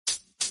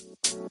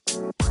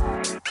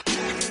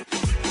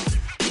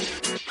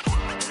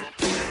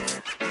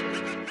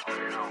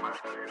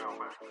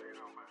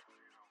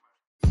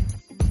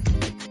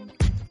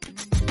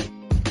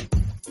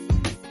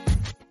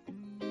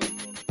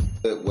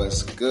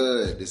What's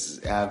good? This is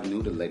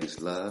Avenue, the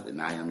ladies love,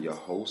 and I am your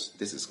host.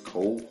 This is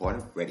Cold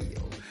Hearted Radio.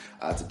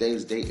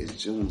 Today's date is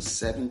June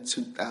 7th,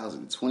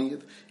 2020,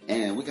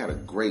 and we got a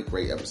great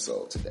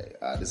episode today.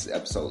 This is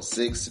episode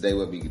 6. Today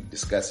we'll be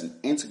discussing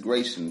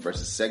integration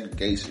versus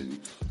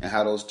segregation and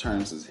how those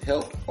terms has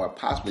helped or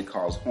possibly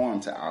caused harm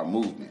to our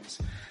movements.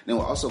 Then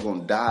we're also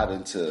going to dive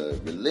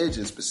into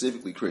religion,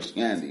 specifically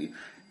Christianity,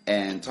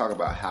 and talk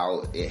about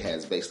how it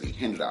has basically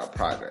hindered our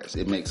progress.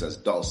 It makes us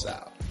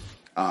docile.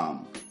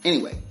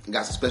 Anyway,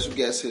 got some special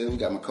guests here. We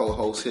got my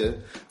co-host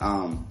here.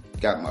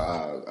 Got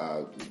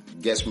my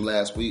guest from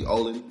last week,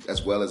 Olin,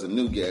 as well as a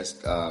new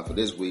guest for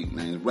this week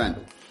named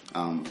Randall.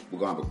 We're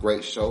going to have a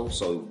great show.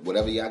 So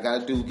whatever y'all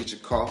got to do, get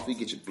your coffee,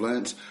 get your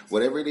blunts,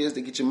 whatever it is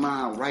to get your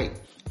mind right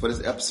for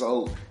this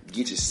episode,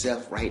 get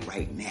yourself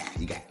right now.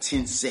 You got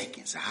 10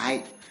 seconds, all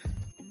right?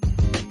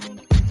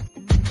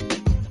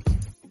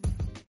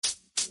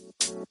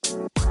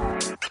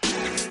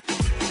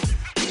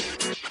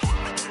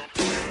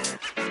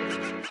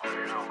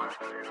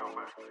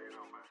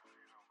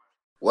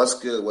 What's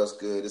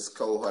good? This is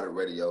Cold Hearted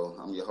Radio.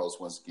 I'm your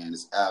host once again.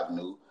 This is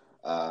Avenue.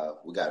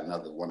 We got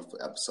another wonderful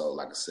episode,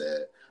 like I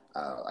said.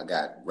 I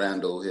got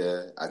Randall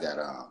here. I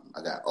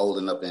got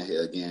Olin up in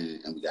here again,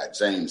 and we got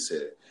James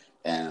here.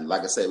 And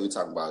like I said, we're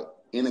talking about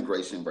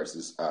integration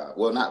versus,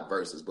 not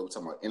versus, but we're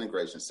talking about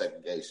integration,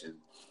 segregation,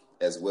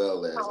 as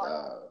well as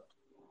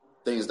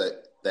things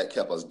that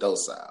kept us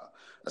docile.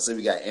 I see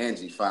we got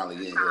Angie finally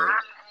in here.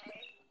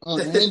 Oh,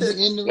 Angie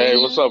in the room. Hey,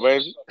 what's up,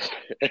 Angie?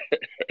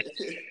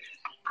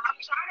 I'm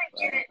trying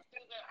to get it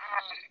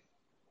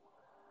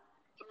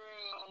through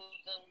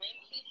the link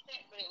he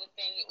sent, but it was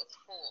saying it was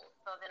full.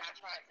 So then I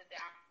tried to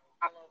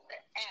download the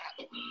app,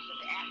 but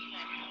the app's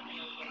not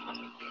no way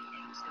to get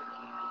into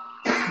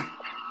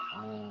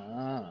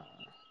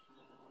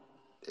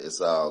it. It's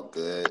all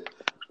good.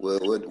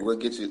 We'll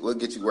get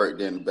you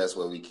worked in the best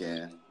way we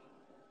can.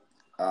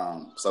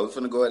 So we're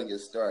finna go ahead and get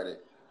started.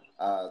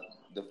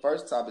 The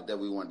first topic that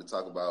we wanted to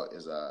talk about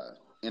is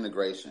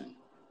integration.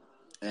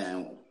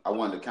 And I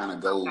wanted to kind of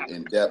go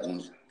in depth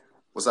on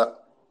what's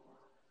up.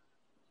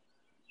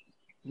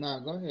 No,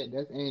 go ahead.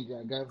 That's Angie.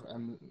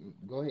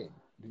 Go ahead.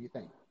 Do you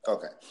think?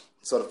 Okay.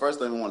 So the first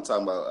thing we want to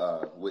talk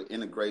about with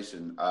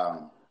integration,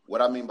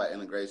 what I mean by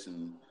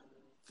integration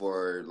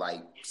for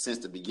like since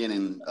the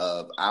beginning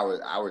of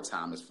our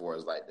time, as far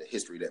as like the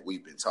history that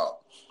we've been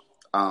taught,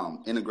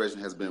 integration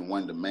has been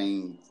one of the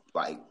main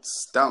like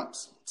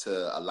stumps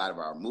to a lot of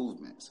our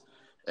movements.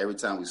 Every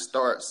time we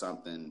start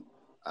something,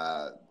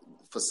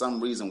 for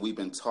some reason, we've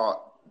been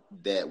taught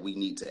that we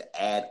need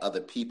to add other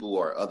people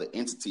or other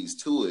entities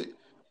to it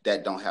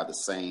that don't have the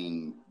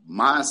same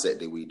mindset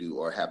that we do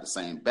or have the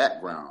same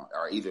background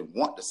or even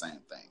want the same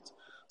things.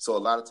 So a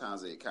lot of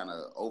times it kind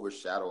of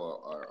overshadow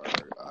or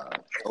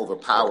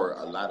overpower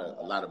a lot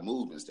of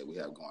movements that we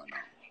have going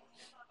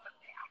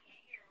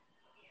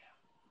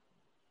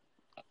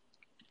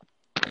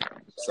on.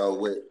 So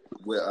with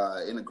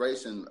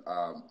integration,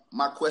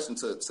 my question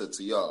to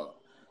y'all,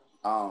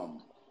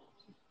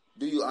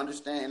 do you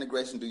understand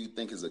integration? Do you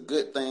think it's a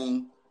good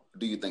thing?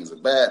 Do you think it's a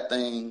bad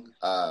thing?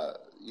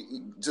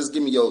 Just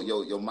give me your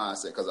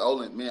mindset, because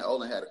me and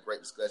Olin had a great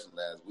discussion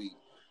last week.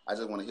 I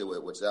just want to hear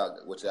what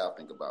y'all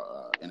think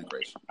about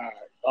integration.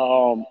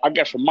 I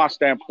guess from my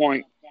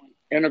standpoint,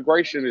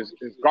 integration is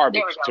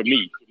garbage to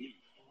me,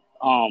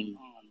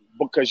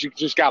 because you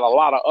just got a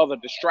lot of other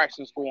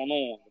distractions going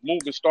on. The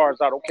movement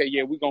starts out, okay,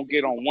 yeah, we're going to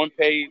get on one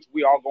page.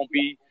 We all going to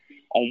be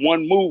on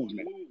one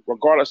movement.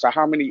 Regardless of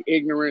how many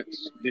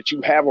ignorance that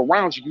you have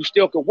around you, you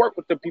still can work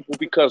with the people,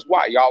 because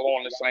why? Y'all are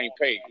on the same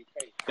page.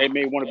 They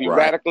may want to be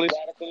radicalists,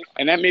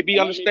 and that may be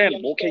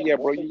understandable. Okay, yeah,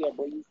 bro,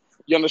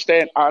 you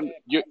understand?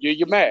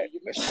 You're mad.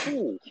 That's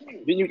cool.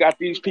 Then you got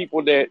these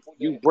people that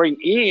you bring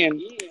in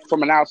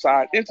from an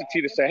outside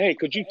entity to say, hey,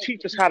 could you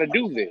teach us how to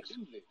do this?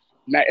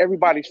 Now,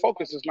 everybody's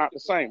focus is not the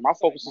same. My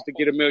focus is to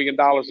get $1 million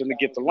and to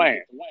get the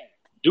land.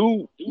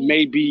 Dude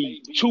may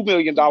be $2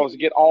 million to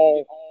get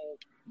all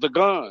the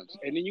guns.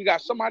 And then you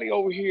got somebody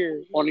over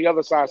here on the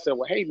other side said,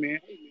 well, hey, man,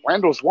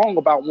 Randall's wrong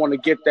about wanting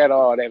to get that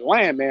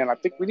land, man. I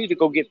think we need to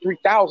go get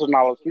 $3,000,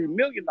 $3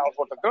 million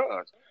worth of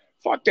guns.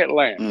 Fuck that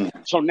land.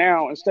 So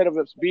now, instead of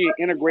us being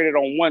integrated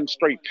on one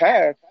straight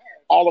path,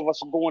 all of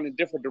us are going in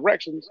different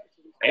directions.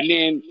 And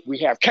then we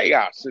have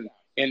chaos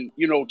and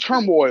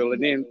turmoil.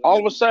 And then all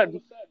of a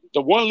sudden,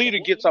 the one leader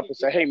gets up and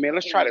say, hey, man,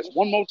 let's try this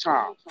one more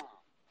time.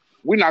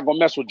 We're not going to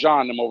mess with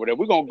John and them over there.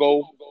 We're going to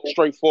go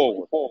straight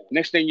forward.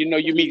 Next thing you know,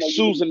 you meet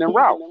Susan and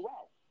Ralph.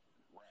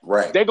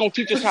 Right. They're going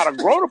to teach us how to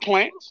grow the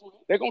plants.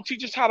 They're going to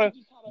teach us how to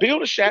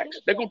build the shacks.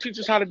 They're going to teach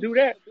us how to do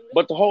that.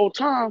 But the whole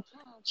time,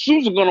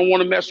 Susan's going to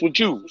want to mess with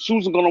you.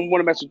 Susan's going to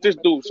want to mess with this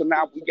dude. So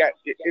now we got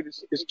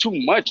it's too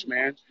much,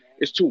 man.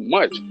 It's too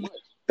much.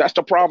 That's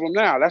the problem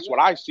now. That's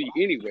what I see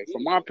anyway.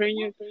 From my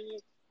opinion,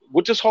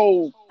 with this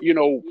whole,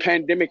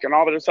 pandemic and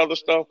all of this other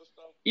stuff,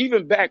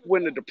 even back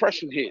when the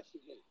depression hit,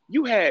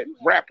 you had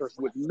rappers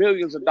with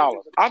millions of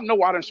dollars. I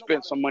know I done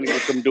spent some money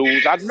with them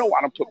dudes. I know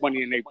I done put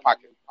money in their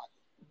pocket.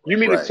 You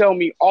mean to Right. tell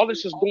me all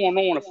this is going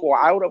on, and for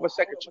out of a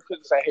second you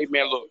couldn't say, hey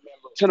man, look,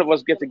 10 of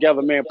us get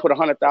together, man, put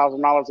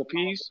 $100,000 a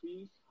piece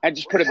and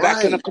just put it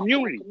back in the Right.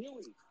 community.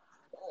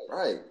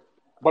 Right.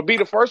 But be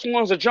the first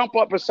ones to jump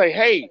up and say,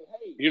 hey,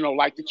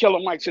 like the Killer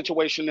Mike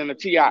situation and the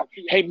T.I.,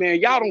 hey man,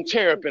 y'all don't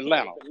tear up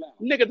Atlanta.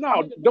 Nigga,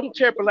 no, don't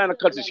tear up Atlanta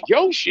because it's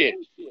your shit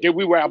that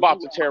we were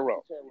about to tear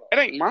up. It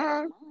ain't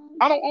mine.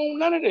 I don't own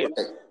none of this.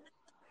 Right.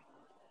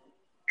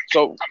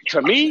 So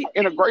to me,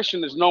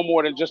 integration is no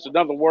more than just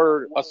another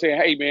word of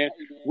saying, hey man,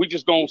 we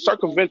just gonna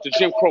circumvent the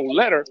Jim Crow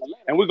letter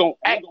and we're gonna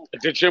act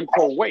the Jim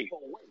Crow way.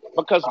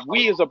 Because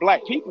we as a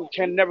black people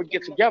can never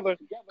get together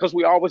because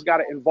we always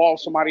gotta involve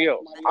somebody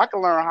else. I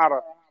can learn how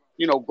to,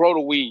 grow the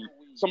weed.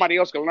 Somebody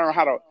else can learn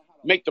how to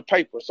make the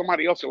paper.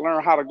 Somebody else can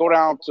learn how to go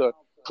down to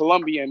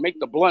Colombia and make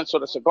the blunts or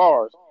the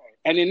cigars.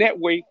 And in that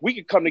way, we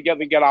can come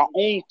together and get our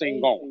own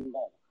thing going.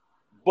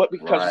 But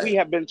because we Right.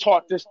 have been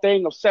taught this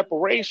thing of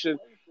separation,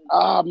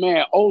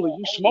 man, Ola,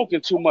 you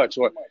smoking too much,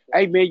 or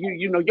hey man,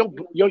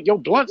 your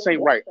blunts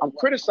ain't right. I'm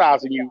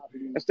criticizing you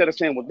instead of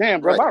saying, well,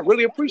 damn, brother, Right. I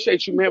really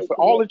appreciate you, man, for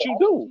all that you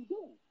do.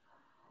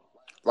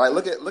 Like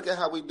look at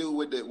how we do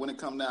with it when it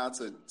comes down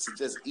to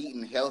just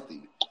eating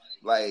healthy.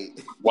 Like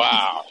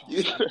Wow.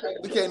 we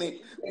can't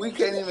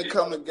even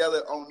come together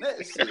on that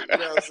shit. You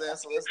know what I'm saying?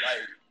 So it's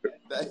like,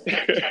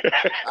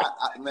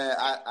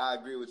 I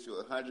agree with you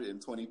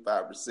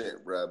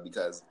 125%, bro.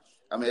 Because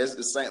I mean, it's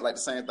the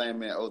same thing,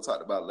 man. O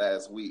talked about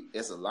last week.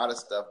 It's a lot of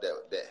stuff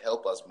that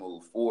help us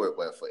move forward,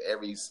 but for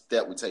every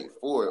step we take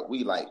forward,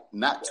 we like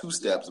not 2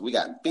 steps. We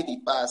got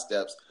 55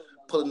 steps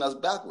pulling us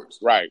backwards.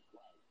 Right.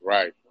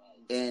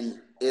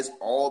 And it's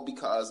all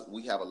because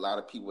we have a lot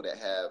of people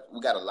we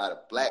got a lot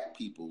of black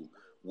people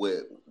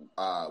with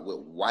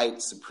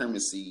white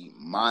supremacy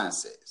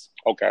mindsets.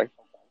 Okay.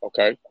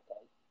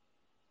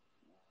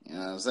 You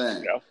know what I'm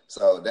saying? Yeah.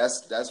 So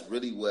that's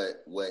really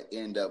what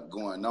end up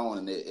going on,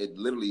 and it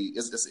literally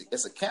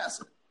it's a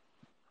cancer.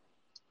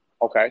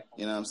 Okay.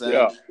 You know what I'm saying?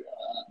 Yeah.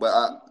 But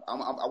I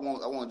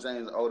want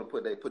James O to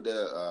put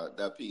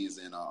their P's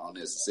in on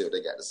this to see what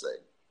they got to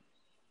say.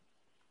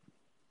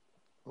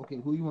 Okay,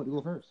 who you want to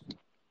go first?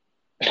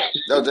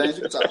 No, James,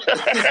 you can talk.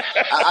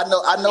 I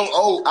know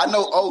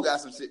O got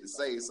some shit to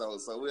say, so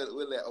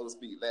we'll let O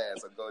speak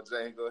last. So go,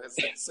 James, go ahead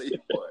and say your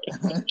part.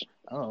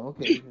 Oh,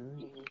 okay.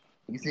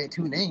 You said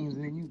 2 names,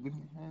 and then you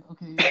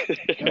okay.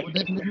 Double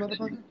dutching this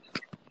motherfucker.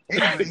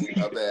 Anyway,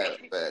 My bad.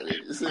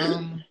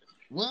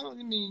 well,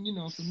 I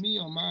mean, for me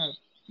on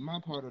my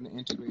part of the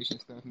integration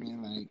stuff,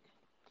 man, like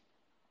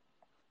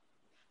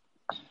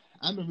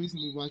I've been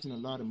recently watching a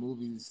lot of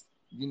movies,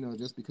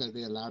 just because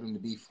they allow them to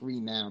be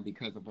free now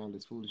because of all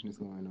this foolishness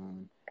going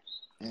on.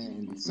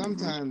 And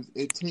sometimes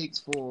it takes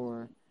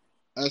for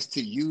us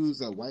to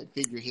use a white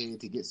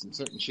figurehead to get some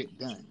certain shit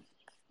done.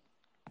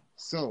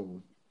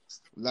 So,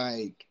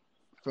 like,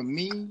 for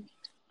me,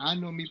 I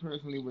know me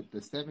personally with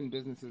the 7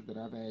 businesses that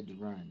I've had to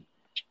run,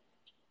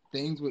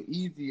 things were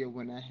easier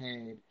when I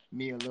had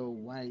me a little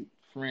white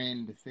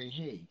friend to say,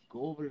 hey,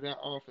 go over to that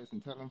office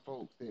and tell them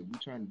folks that we're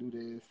trying to do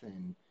this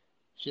and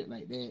shit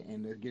like that,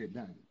 and let's get it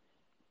done.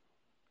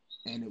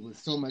 And it was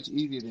so much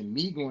easier than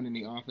me going in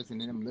the office and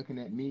then them looking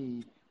at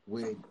me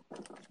with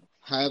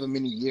however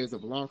many years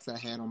of locks I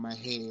had on my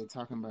head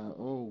talking about,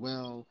 oh,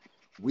 well,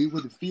 we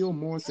would feel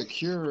more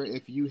secure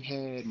if you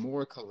had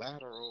more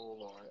collateral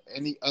or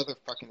any other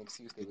fucking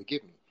excuse they would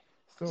give me.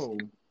 So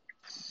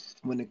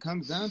when it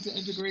comes down to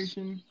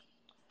integration,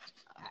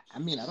 I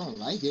mean, I don't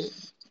like it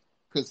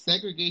because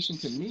segregation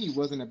to me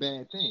wasn't a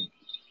bad thing.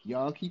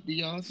 Y'all keep to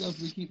yourself,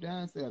 we keep to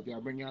ourselves. Y'all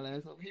bring y'all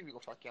ass over here, we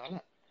gonna fuck y'all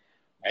up.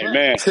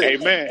 Amen.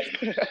 Amen.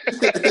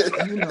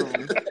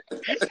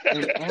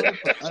 In order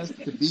for us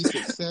to be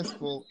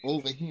successful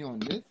over here on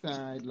this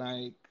side,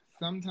 like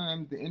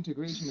sometimes the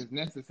integration is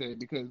necessary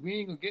because we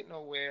ain't gonna get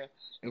nowhere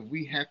if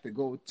we have to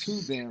go to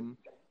them,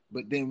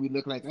 but then we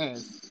look like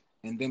us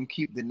and them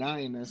keep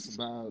denying us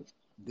about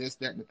this,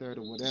 that, and the third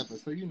or whatever.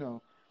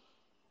 So,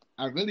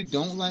 I really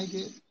don't like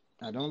it.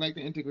 I don't like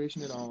the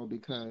integration at all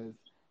because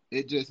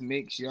it just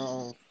makes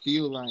y'all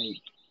feel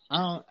like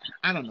I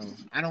don't know.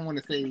 I don't want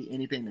to say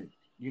anything that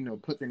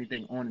puts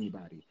anything on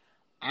anybody.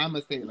 I'm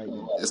gonna say it like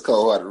this. It's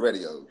Cold Hearted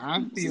Radio.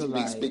 I feel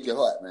like speak your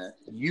heart, man.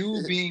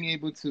 You being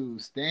able to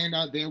stand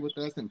out there with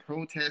us and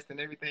protest and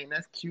everything,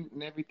 that's cute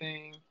and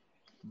everything.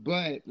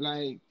 But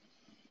like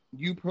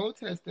you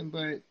protesting,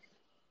 but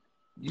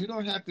you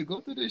don't have to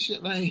go through this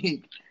shit.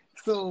 Like,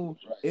 so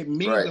it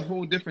means a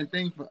whole different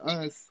thing for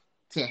us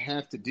to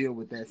have to deal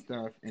with that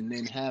stuff and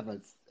then have a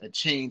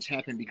change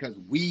happen because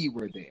we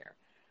were there.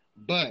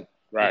 But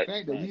the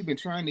fact that we've been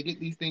trying to get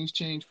these things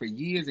changed for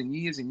years and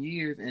years and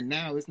years, and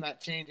now it's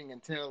not changing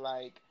until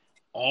like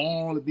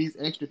all of these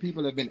extra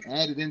people have been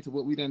added into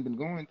what we done been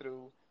going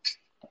through.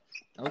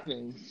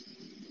 Okay.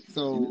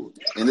 So,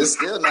 and it's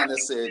still not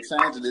necessarily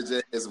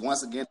changing. It's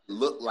once again it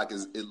looked like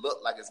it's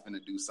going to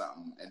do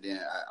something, and then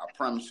I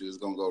promise you, it's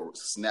going to go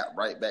snap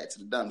right back to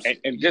the dumb shit.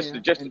 And yeah,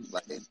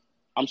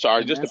 I'm sorry,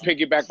 and just to that's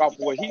piggyback off of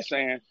what he's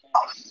saying,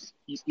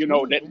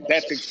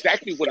 that's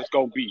exactly what it's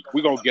gonna be.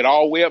 We're gonna get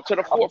all the way up to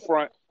the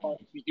forefront, all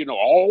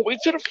the way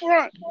to the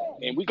front,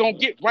 and we're gonna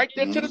get right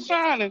there to the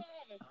signing.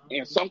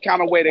 And some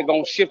kind of way they're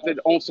gonna shift it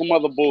on some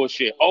other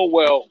bullshit. Oh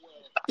well,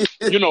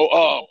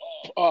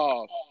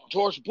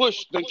 George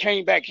Bush then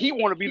came back. He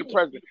want to be the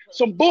president.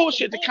 Some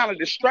bullshit to kind of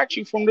distract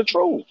you from the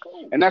truth,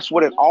 and that's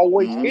what it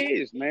always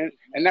is, man.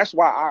 And that's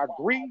why I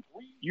agree.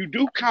 You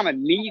do kind of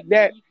need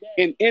that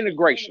in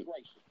integration.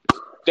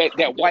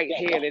 That white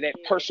head of that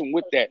person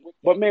with that.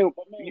 But man,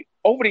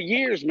 over the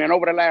years, man,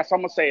 over the last, I'm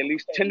gonna say at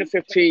least 10 to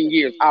 15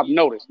 years, I've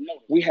noticed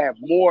we have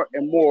more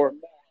and more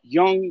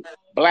young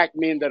black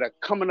men that are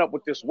coming up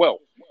with this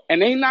wealth.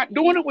 And they not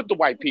doing it with the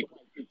white people.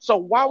 So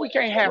why we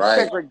can't have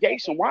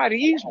segregation? Why are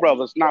these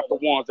brothers not the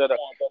ones that are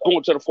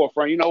going to the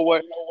forefront? You know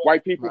what?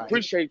 White people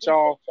appreciate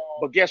y'all,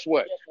 but guess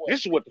what?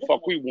 This is what the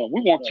fuck we want. We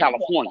want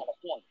California.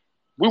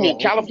 We want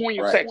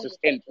California, Texas,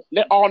 and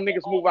let all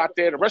niggas move out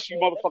there. The rest of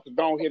you motherfuckers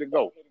go here to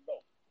go.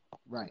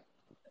 Right.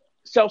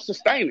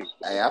 Self-sustaining.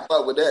 Hey, I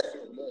fuck with that.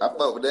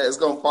 It's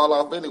gonna fall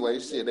off anyway.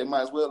 Shit, they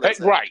might as well.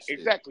 Right,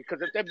 exactly.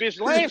 Because if that bitch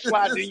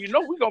landslide, then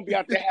we're gonna be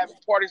out there having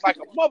parties like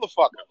a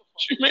motherfucker.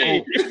 What you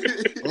mean?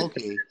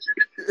 Okay.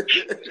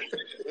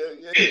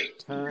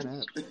 Turn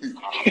up.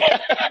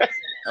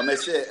 I mean,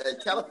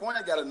 shit.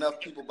 California got enough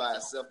people by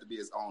itself to be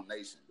its own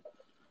nation.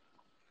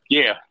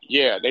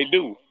 Yeah, they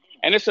do,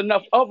 and it's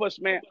enough of us,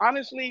 man.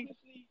 Honestly,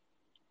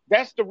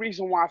 that's the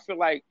reason why I feel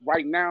like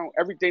right now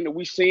everything that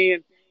we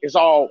seeing is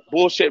all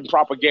bullshit and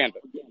propaganda.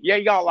 Yeah,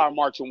 y'all are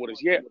marching with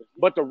us,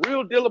 but the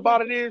real deal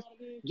about it is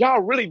y'all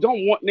really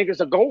don't want niggas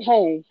to go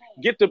home,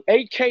 get the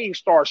AK,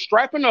 start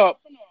strapping up,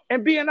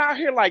 and being out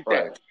here like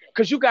that.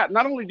 Because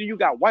not only do you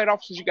got white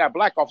officers, you got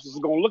black officers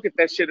going to look at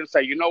that shit and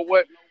say, you know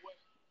what?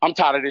 I'm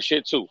tired of this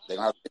shit too. They're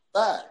going to have to pick a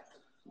side.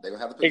 They're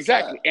going to have to pick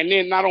exactly. a side. And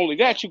then not only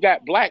that, you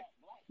got black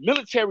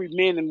military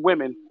men and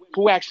women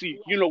who actually,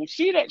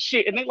 see that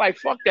shit and they like,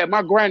 fuck that.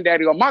 My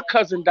granddaddy or my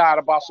cousin died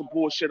about some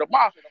bullshit or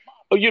my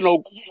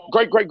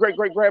great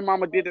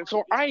grandmama did it.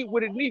 So I ain't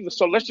with it neither.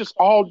 So let's just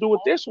all do it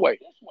this way.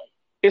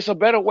 It's a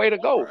better way to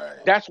go.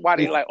 Right. That's why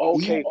they like,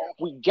 okay,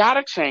 we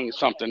gotta change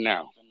something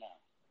now.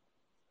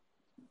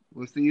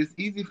 Well, see, it's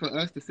easy for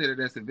us to say that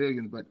they're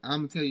civilians, but I'm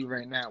gonna tell you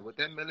right now, with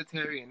that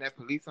military and that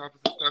police officer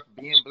stuff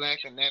being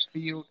black in that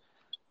field,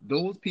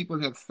 those people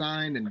have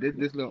signed and did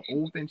this little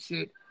oath and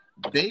shit.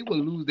 They will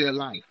lose their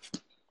life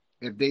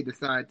if they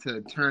decide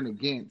to turn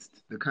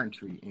against the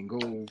country and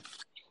go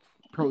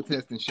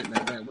protest and shit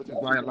like that, which is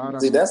why a lot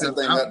of them that's out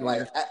the thing,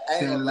 there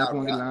standing up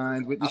on the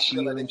lines with the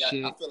shield and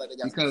shit.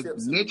 Because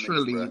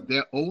literally,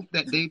 their oath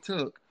that they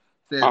took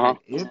says that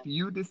if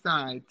you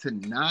decide to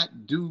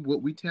not do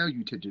what we tell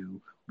you to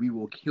do, we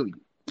will kill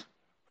you.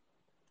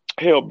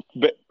 Hell,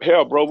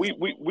 bro, we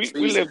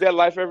live that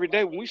life every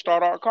day when we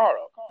start our car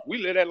up. We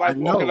live that life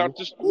walking up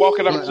to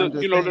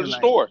the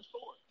store.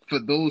 For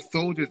those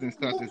soldiers and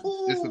stuff, it's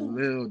a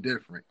little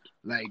different.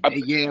 Like,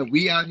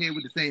 we out here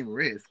with the same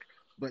risk.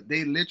 But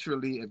they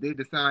literally, if they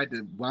decide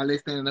to, while they're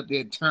standing up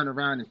there, turn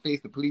around and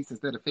face the police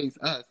instead of face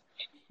us,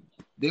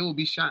 they will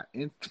be shot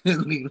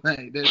instantly.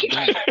 Like, that's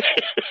bad.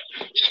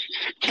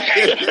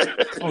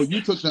 Oh,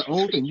 you took the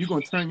oath and you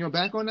gonna turn your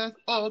back on us?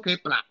 Oh, okay,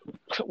 blah.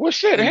 Well,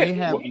 shit, and they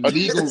have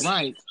legal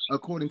rights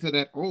according to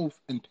that oath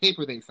and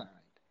paper they signed.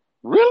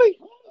 Really?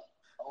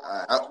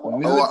 I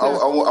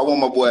want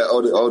my boy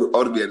O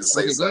to be able to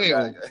say something. Go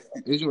ahead,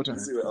 it's your turn.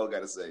 Let's see what O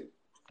got to say.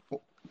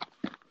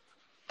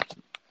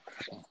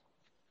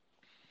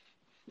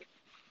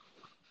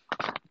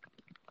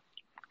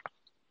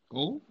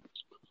 Oh?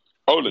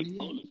 Hold it.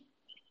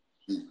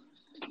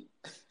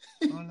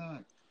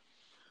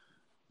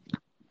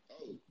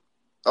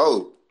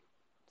 Oh.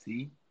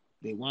 See?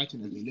 They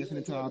watching us. They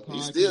listening to our podcast.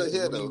 He's still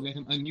here, though. Let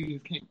him unmute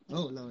his camera.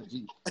 Oh, Lord,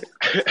 gee.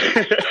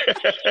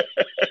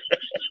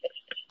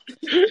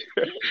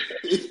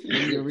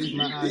 Read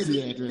my IP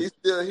address. He's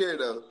still here,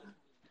 though.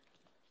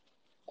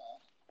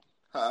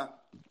 Huh?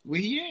 Where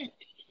he at?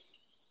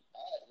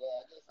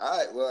 All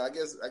right. Well, I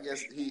guess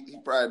he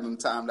probably been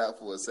timed out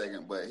for a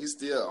second, but he's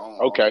still on.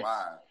 Okay.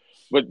 Online.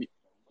 But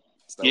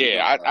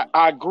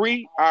I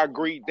agree.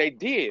 They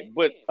did,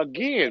 but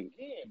again,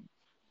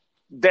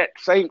 that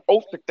same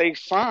oath that they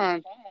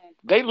signed,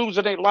 they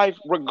losing their life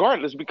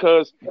regardless.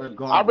 Because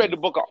I read the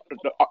book.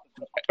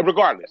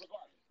 Regardless,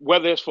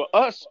 whether it's for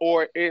us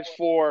or it's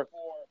for,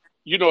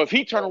 if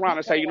he turn around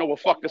and say, well,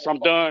 fuck this, I'm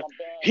done,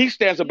 he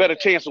stands a better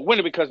chance of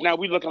winning because now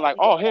we looking like,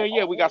 oh, hell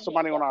yeah, we got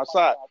somebody on our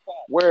side.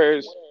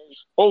 Whereas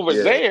over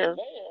there,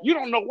 you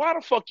don't know why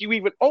the fuck you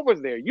even over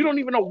there. You don't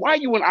even know why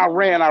you in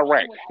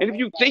Iraq. And if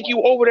you think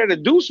you over there to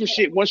do some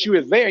shit, once you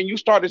is there and you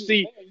start to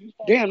see,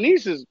 damn,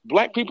 these is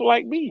black people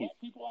like me.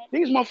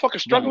 These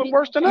motherfuckers struggling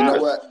worse than us. You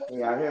know what?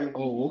 Yeah, I hear me.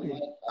 Oh, okay.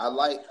 I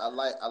like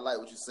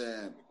what you're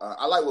saying.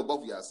 I like what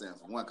both of y'all are saying.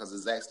 For one, because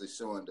it's actually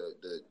showing the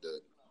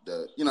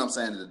you know what I'm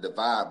saying, the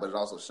divide, but it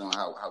also showing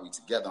how we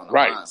together on the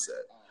Right.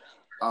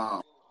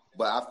 mindset.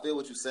 But I feel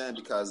what you're saying,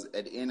 because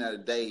at the end of the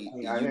day,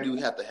 you do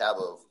have to have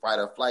a fight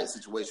or flight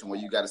situation where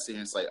you got to sit here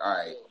and say, all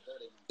right,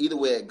 either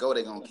way it go,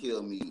 they're gonna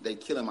kill me. They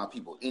killing my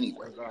people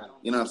anyway.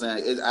 You know what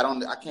I'm saying?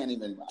 I can't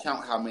even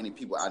count how many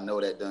people I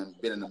know that done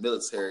been in the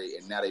military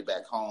and now they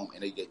back home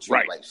and they get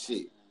treated like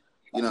shit.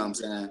 You know what I'm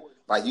saying?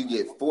 Like, you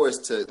get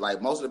forced to,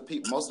 like, most of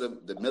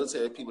the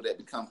military people that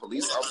become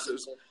police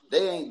officers,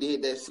 they ain't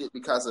did that shit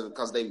because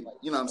they,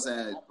 you know what I'm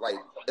saying? Like,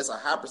 it's a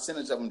high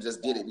percentage of them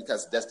just did it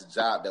because that's the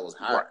job that was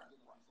hired. Right.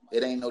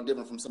 It ain't no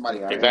different from somebody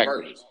Exactly.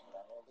 first.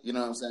 You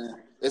know what I'm saying?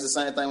 It's the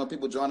same thing when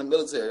people join the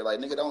military. Like,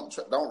 nigga,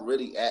 don't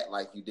really act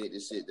like you did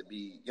this shit to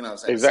be, you know what I'm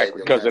saying?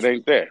 Exactly, because it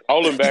ain't there.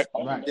 Hold him back.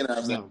 You know what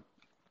I'm saying?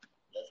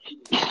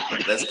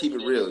 Let's keep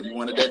it real. You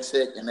wanted that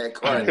check in that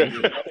car.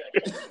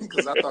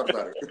 Because I thought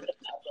about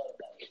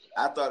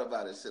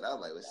it. Shit, I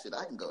was like, well, shit,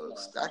 I can go,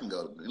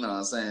 you know what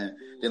I'm saying?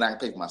 Then I can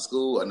pay for my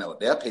school, or no,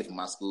 they'll pay for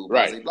my school,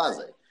 blase.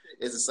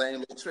 It's the same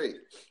little trick.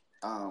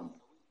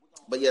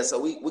 But yeah, so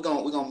we're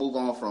gonna move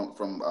on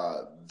from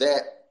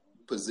that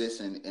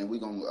position, and we're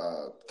gonna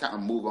kind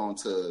of move on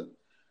to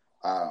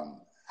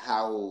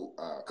how,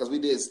 because we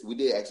did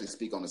actually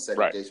speak on the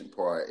segregation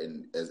part,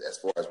 and as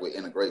far as with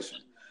integration.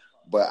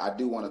 But I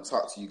do want to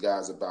talk to you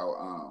guys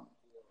about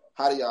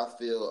how do y'all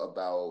feel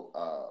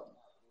about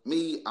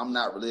me? I'm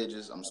not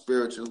religious. I'm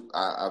spiritual.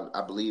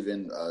 I believe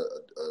in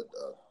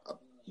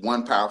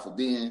one powerful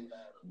being,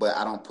 but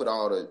I don't put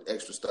all the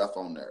extra stuff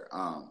on there.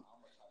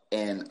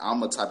 And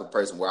I'm a type of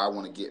person where I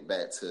want to get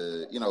back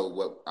to, you know,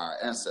 what our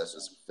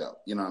ancestors felt.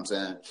 You know what I'm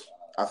saying?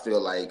 I feel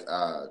like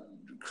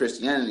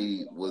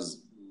Christianity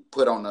was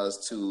put on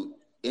us to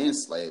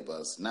enslave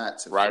us, not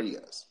to free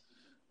us.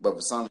 But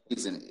for some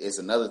reason, it's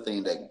another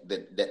thing that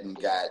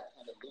got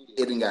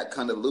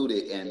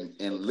convoluted,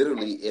 and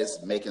literally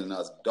it's making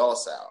us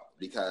docile.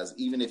 Because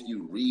even if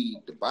you read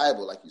the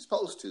Bible like you're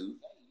supposed to,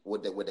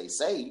 what they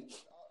say,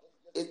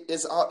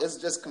 it's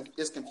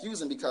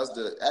confusing, because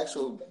the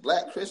actual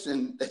black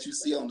Christian that you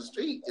see on the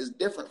street is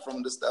different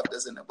from the stuff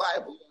that's in the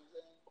Bible.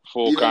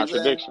 Full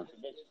contradiction.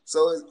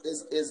 So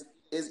it's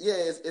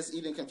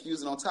even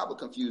confusing on top of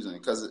confusing,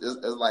 because it's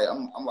like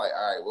I'm like,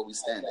 all right, where we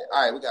stand at?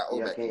 All right, we got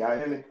Obed. Can y'all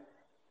hear me?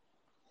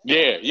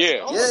 Yeah.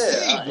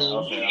 Okay.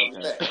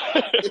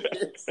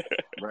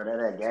 Bro,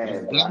 that gas.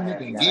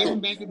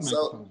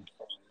 So,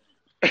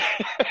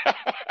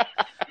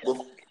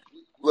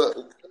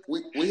 look,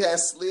 we had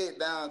slid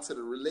down to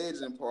the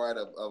religion part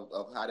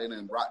of how they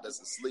done brought us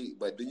to sleep.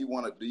 But do you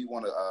want to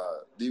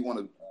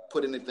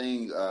put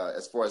anything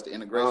as far as the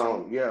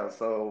integration? Yeah.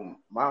 So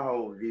my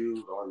whole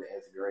view on the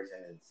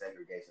integration and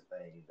segregation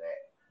thing is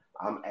that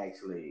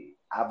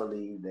I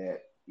believe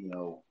that, you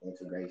know,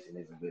 integration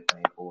is a good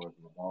thing for us,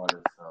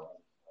 regardless of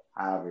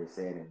however it's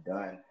said and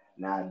done.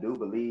 Now, I do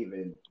believe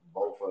in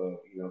both of,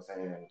 you know what I'm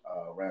saying,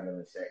 Randall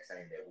and Shaq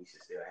saying that we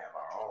should still have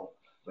our own,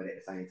 but at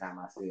the same time,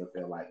 I still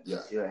feel like we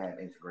should have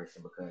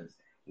integration, because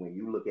when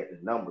you look at the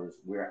numbers,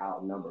 we're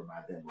outnumbered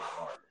by them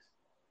regardless.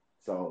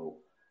 So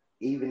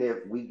even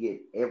if we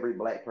get every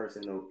black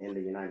person in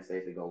the United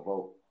States to go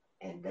vote,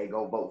 and they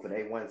go vote for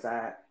their one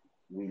side,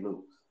 we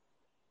lose.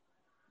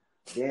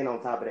 Then on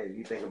top of that,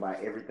 you think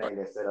about everything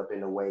that's set up in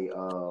the way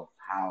of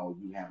how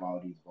you have all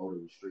these voter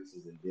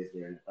restrictions and this,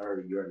 there, and the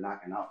third, you're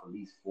knocking off at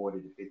least 40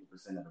 to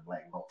 50% of the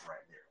black vote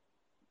right there.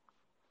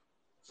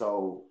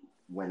 So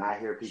when I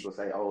hear people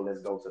say, oh,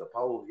 let's go to the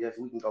polls, yes,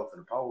 we can go to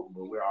the polls,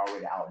 but we're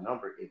already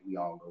outnumbered if we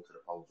all go to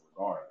the polls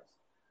regardless.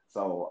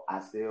 So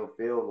I still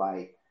feel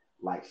like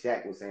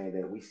Shaq was saying,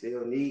 that we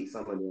still need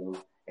some of them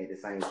at the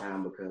same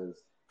time,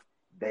 because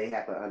they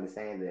have to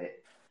understand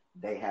that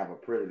they have a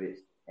privilege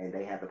and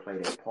they have to play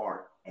their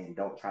part, and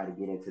don't try to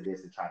get into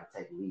this and try to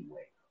take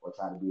leeway or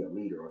try to be a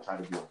leader or try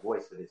to be a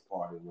voice for this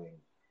party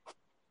when,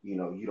 you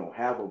know, you don't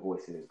have a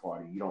voice in this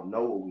party. You don't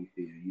know what we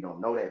feel. You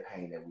don't know that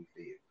pain that we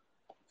feel.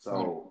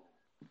 So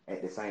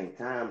at the same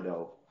time,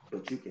 though,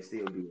 but you can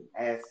still be an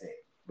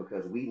asset,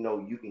 because we know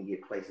you can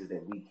get places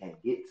that we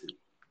can't get to.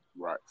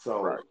 Right.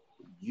 So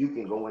you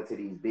can go into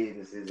these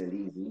businesses and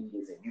these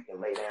meetings and you can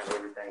lay down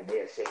everything.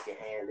 They'll shake your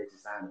hand, let you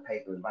sign the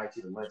paper, invite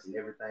you to lunch and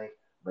everything.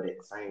 But at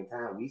the same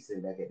time, we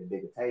sit back at the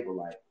bigger table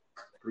like,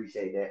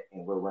 appreciate that,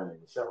 and we're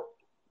running the show.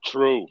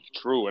 True,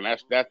 and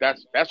that's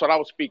what I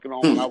was speaking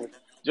on when I was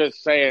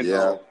just saying.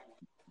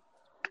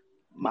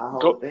 My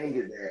whole thing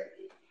is that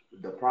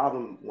the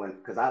problem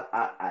because I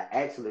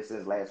actually,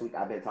 since last week,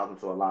 I've been talking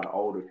to a lot of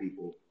older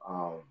people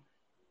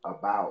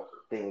about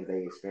things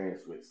they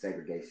experience with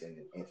segregation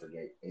and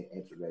integration and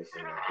things like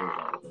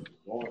that they're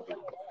going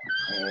through.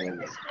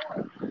 And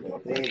the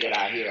thing that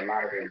I hear a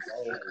lot of them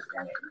saying is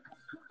that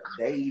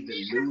they even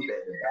knew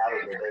that the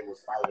battle that they was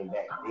fighting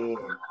back then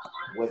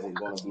wasn't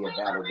going to be a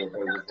battle that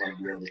they was going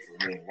to be able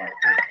to win right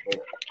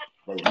there.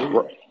 They knew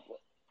that.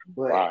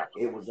 But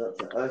it was up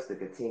to us to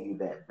continue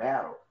that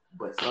battle.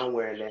 But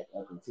somewhere in that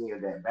continue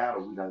that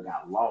battle, we done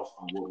got lost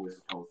on what we're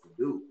supposed to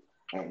do.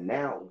 And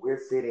now we're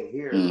sitting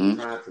here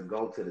trying to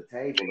go to the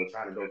table or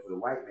trying to go to the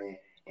white man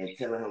and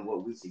telling him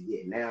what we should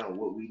get now and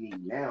what we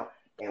need now.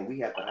 And we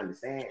have to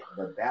understand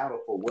the battle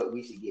for what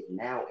we should get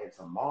now and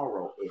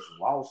tomorrow is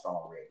lost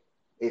already.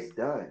 It's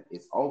done.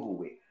 It's over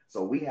with.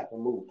 So we have to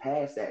move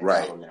past that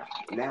Right. battle now.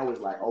 Now it's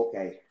like,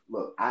 okay,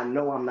 look, I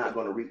know I'm not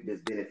going to reap this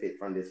benefit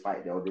from this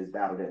fight or this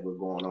battle that we're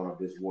going on or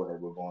this war that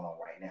we're going on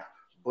right now.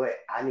 But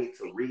I need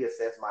to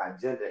reassess my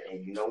agenda.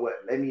 And you know what?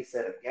 Let me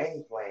set a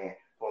game plan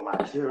for my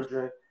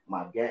children,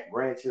 my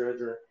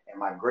grandchildren, and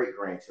my great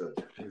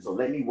grandchildren. So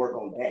let me work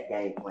on that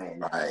game plan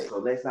now. Right. So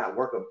let's not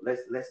work up.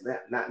 Let's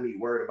not me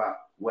worried about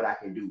what I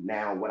can do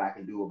now, what I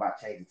can do about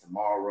changing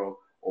tomorrow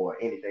or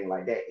anything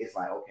like that. It's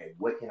like, okay,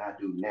 what can I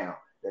do now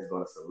that's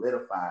going to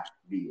solidify,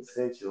 be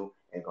essential,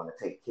 and going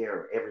to take care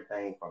of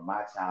everything for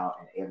my child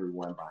and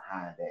everyone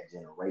behind that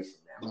generation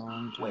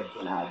now? What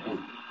can I do?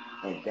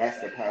 And that's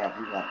the path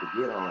we have to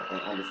get on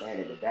and understand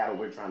that the battle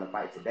we're trying to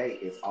fight today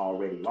is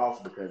already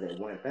lost because that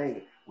one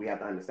thing we have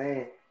to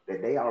understand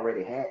that they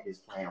already had this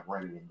plan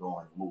running and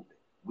going and moving.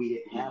 We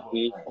didn't have a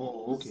plan.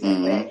 We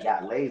sat back,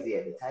 got lazy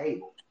at the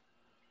table.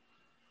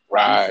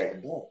 Right. We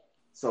sat back.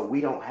 So we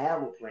don't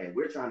have a plan.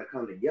 We're trying to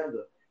come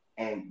together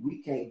and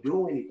we can't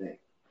do anything.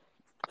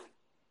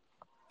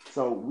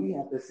 So we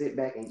have to sit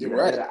back and get a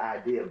better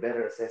idea,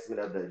 better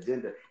assessment of the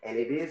agenda. And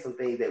it is some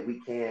things that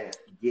we can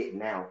get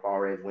now as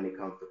far as when it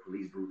comes to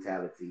police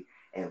brutality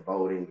and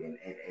voting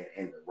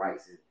and the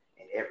rights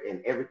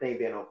and everything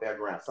being on fair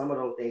ground. Some of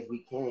those things we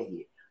can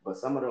get, but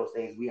some of those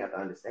things we have to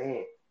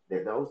understand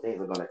that those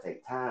things are going to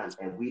take time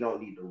and we don't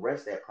need to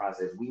rush that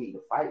process. We need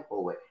to fight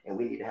for it and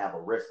we need to have a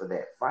rest for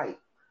that fight.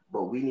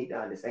 But we need to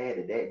understand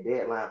that that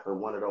deadline for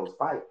one of those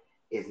fights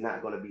is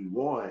not going to be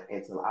won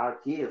until our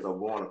kids are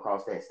going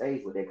across that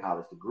stage with their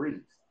college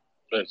degrees.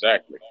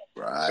 Exactly.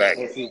 Right.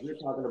 And see, we're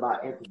talking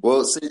about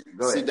well,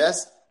 see,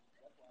 that's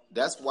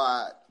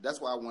why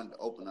I wanted to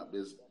open up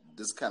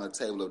this kind of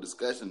table of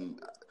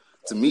discussion.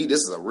 To me, this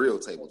is a real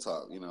table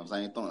talk. You know what I'm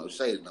saying? I ain't throwing no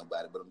shade at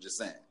nobody, but I'm just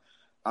saying.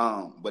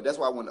 But that's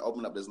why I wanted to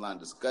open up this line of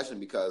discussion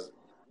because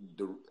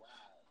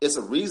it's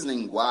a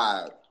reasoning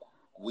why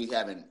we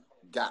haven't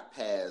got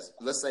past.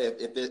 Let's say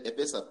if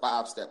it's a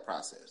 5-step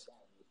process.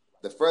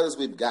 The furthest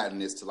we've gotten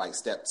is to like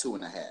step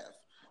 2.5.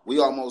 We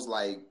almost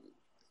like,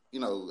 you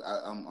know,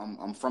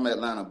 I'm from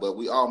Atlanta, but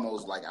we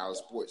almost like our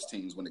sports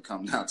teams when it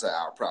comes down to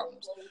our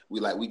problems.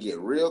 We get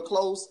real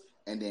close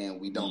and then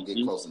we don't get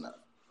close enough.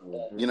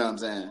 You know what I'm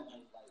saying?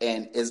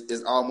 And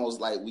it's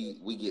almost like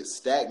we get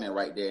stagnant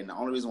right there. And the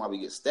only reason why we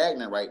get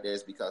stagnant right there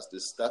is because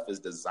this stuff is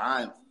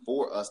designed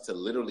for us to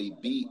literally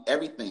be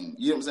everything.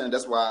 You know what I'm saying?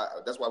 That's why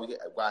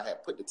I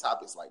had put the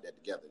topics like that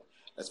together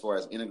as far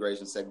as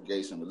integration,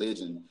 segregation,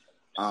 religion.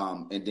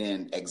 And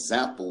then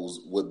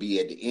examples would be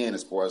at the end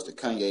as far as the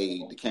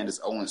Kanye, the Candace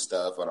Owens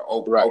stuff or the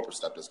Oprah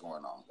stuff that's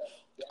going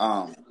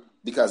on.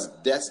 Because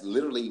that's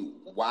literally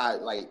why,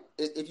 like,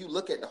 if you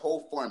look at the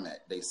whole format,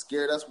 they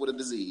scared us with a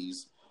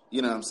disease,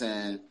 you know what I'm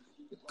saying?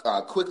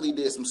 Quickly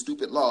did some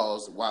stupid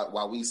laws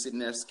while we sitting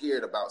there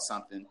scared about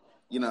something,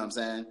 you know what I'm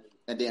saying?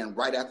 And then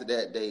right after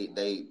that,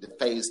 the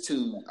phase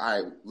 2,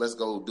 all right, let's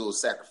go do a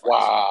sacrifice.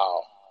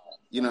 Wow.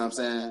 You know what I'm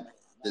saying?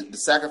 The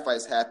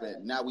sacrifice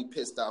happened. Now we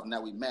pissed off.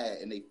 Now we mad.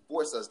 And they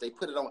force us. They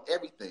put it on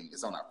everything.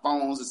 It's on our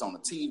phones. It's on the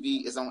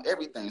TV. It's on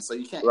everything. So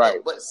you can't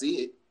help but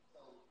see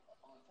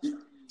it.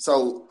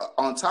 So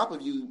on top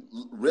of you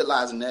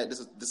realizing that this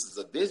is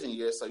a vision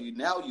year, so you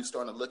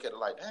starting to look at it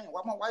like, dang,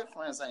 why my white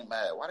friends ain't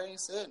mad? Why they ain't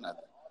said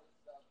nothing?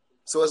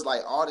 So it's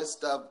like all this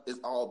stuff is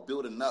all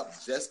building up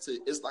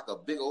it's like a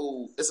big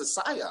old, it's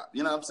a psyop,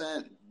 you know what I'm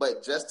saying?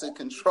 But just to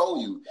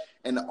control you.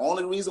 And the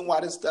only reason why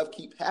this stuff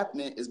keep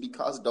happening is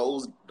because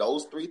those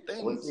 3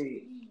 things. Well,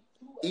 see,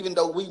 even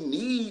though we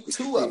need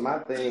 2 of them. My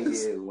thing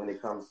is when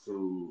it comes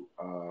to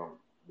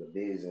the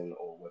vision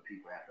or what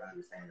people have to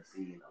understand and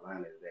see in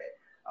Atlanta is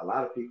that a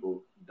lot of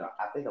people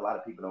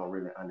don't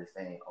really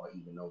understand or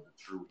even know the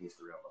true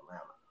history of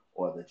Atlanta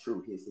or the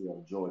true history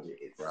of Georgia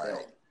itself.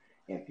 Right.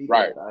 And people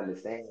have to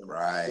understand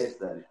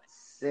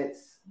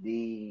since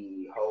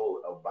the whole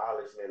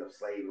abolishment of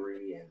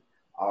slavery and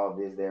all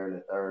this there in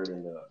the third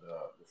and the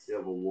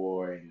Civil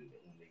War and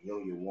the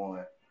Union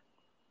won,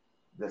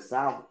 the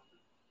South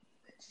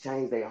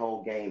changed their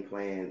whole game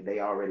plan. They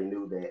already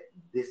knew that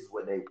this is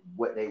what they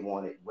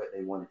wanted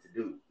to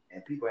do.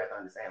 And people have to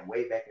understand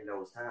way back in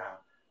those times,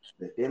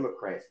 the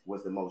Democrats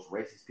was the most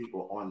racist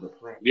people on the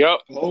planet. Yep.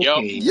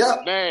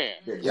 Man.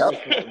 The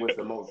Democrats was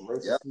the most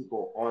racist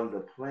people on the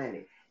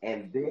planet.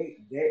 And they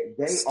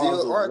are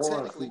the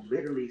ones who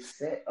literally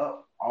set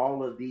up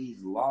all of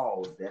these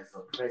laws that's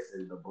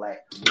oppressing the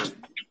black community.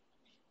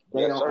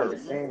 They don't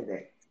understand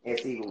that. And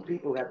see, when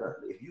people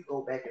if you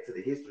go back into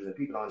the history and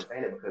people don't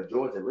understand it because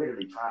Georgia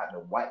literally tried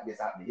to wipe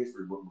this out in the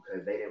history book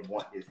because they didn't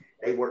want this.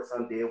 They worked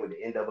some deal with the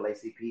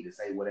NAACP to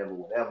say whatever,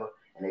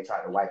 and they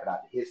tried to wipe it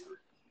out the history.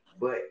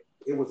 But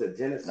it was a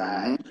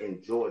genocide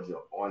in Georgia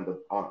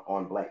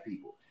on black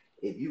people.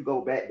 If you go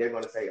back, they're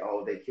going to say,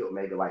 oh, they killed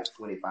maybe like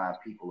 25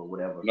 people or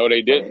whatever. No,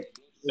 they didn't.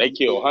 They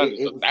killed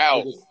hundreds of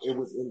thousands. It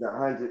was in the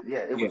hundreds. Yeah,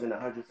 it was in the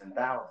hundreds and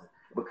thousands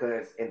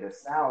because in the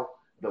South,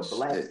 the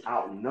blacks Shit.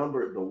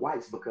 outnumbered the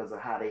whites because of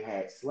how they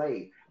had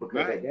slaves.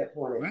 Because at that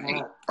point in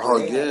time, Oh,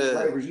 when they had yeah.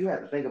 slavery, you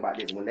have to think about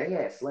this. When they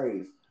had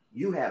slaves,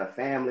 you had a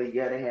family.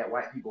 Yeah, they had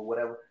white people,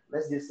 whatever.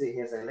 Let's just sit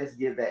here and say, let's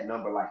give that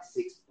number like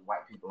 6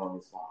 white people on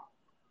this farm.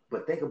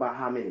 But think about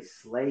how many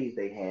slaves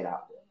they had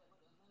out there.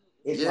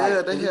 It's Yeah,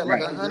 like they had like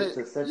 300 100.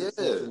 to such Yeah. and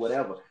such or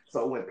whatever.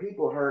 So when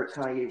people heard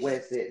Kanye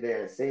West sit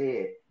there and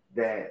said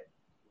that,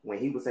 when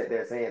he was sat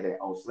there saying that,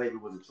 oh, slavery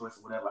was a choice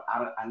or whatever,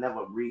 I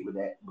never agreed with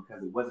that,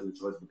 because it wasn't a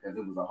choice, because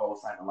it was a whole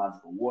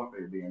psychological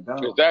warfare being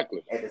done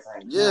Exactly. at the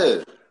same time.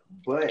 Yeah.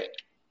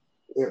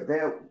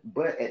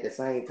 But at the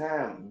same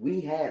time,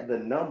 we had the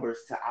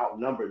numbers to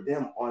outnumber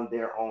them on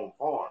their own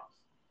farms.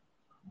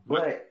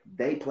 But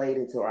they played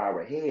into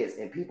our heads,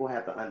 and people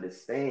have to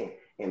understand,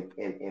 and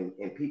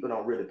people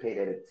don't really pay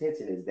that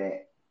attention, is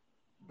that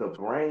the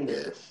brain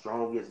is the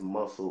strongest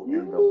muscle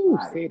in the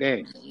body. Say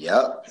that.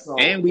 Yep. So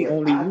And we if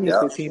only I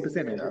use can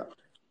 15% of it.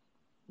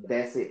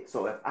 that's it.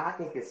 So if I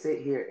can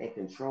sit here and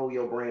control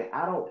your brain,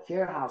 I don't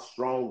care how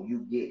strong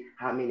you get,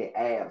 how many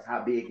abs,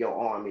 how big your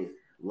arm is.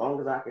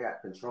 Long as I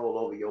got control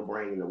over your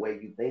brain and the way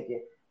you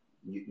thinking,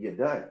 you're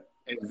done.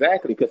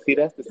 Exactly, because see,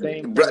 that's the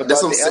same thing Bro, about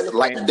that's what I'm the saying.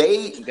 Like elephant.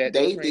 they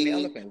They train the did.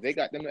 elephants. They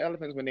got them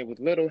elephants when they was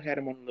little, had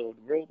them on a little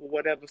rope or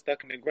whatever,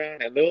 stuck in the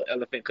ground. That little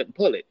elephant couldn't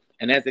pull it,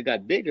 and as it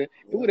got bigger,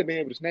 it would have been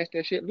able to snatch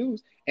that shit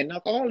loose and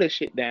knock all this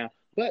shit down.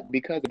 But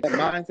because of that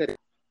mindset,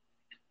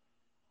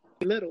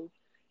 little,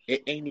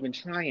 it ain't even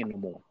trying no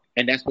more.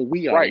 And that's what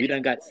we are. Right. We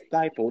done got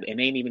stifled and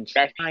ain't even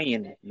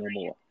trying no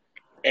more.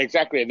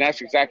 Exactly, and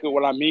that's exactly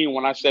what I mean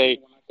when I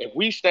say, if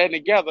we stand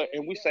together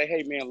and we say,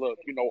 hey, man, look,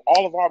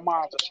 all of our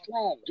minds are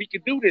strong. We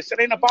can do this.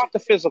 It ain't about the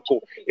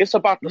physical. It's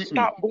about to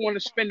stop going to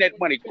spend that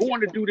money,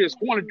 going to do this,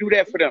 going to do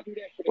that for them.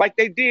 Like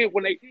they did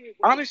when they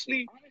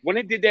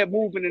did that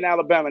movement in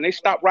Alabama and they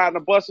stopped riding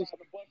the buses,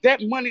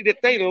 that money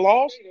that they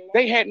lost,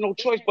 they had no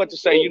choice but to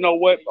say, you know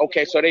what?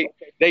 Okay, so they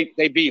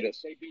beat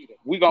us.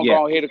 We're going to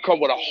go ahead and come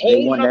with a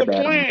whole nother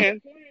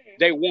plan.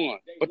 They won.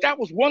 But that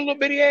was one little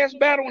bitty ass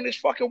battle in this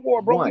fucking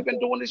war, bro. We've been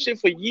doing this shit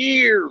for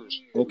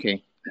years.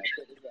 Okay.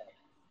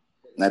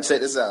 Now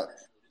check this out.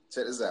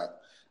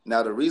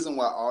 Now the reason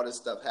why all this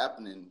stuff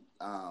happening,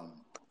 from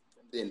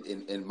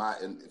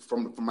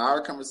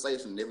our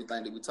conversation and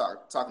everything that we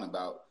talking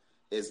about,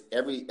 is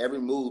every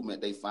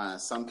movement they find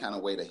some kind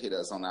of way to hit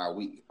us on our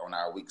weak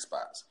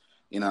spots.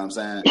 You know what I'm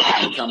saying?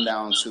 And it come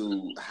down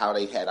to how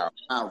they had our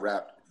mind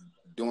wrapped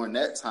during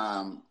that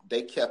time.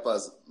 They kept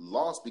us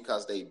lost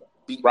because they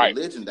beat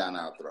religion down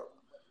our throat.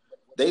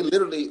 They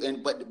literally,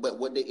 but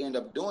what they end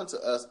up doing to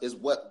us is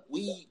what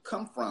we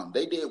come from.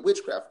 They did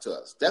witchcraft to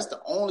us. That's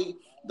the only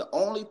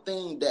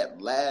thing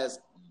that lasts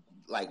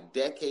like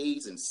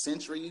decades and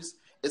centuries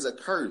is a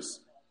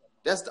curse.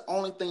 That's the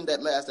only thing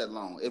that lasts that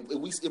long. If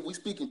we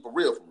speaking for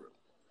real,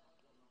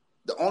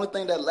 the only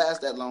thing that lasts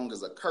that long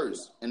is a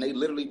curse. And they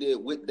literally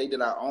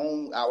did our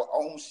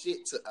own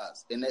shit to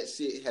us, and that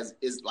shit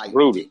is like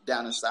deep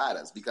down inside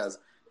us, because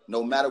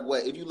no matter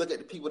what, if you look at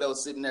the people that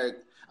was sitting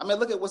there. I mean,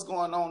 look at what's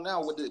going on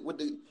now with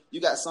the. You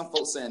got some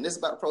folks saying this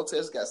about the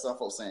protest, got some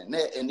folks saying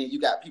that, and then you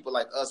got people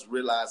like us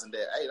realizing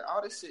that, hey,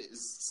 all this shit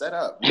is set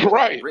up.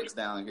 Right, bricks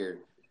down here.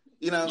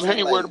 You know what I'm saying?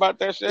 You ain't worried about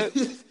that shit.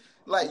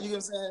 Like, you know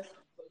what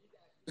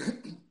I'm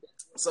saying?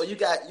 So you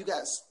got.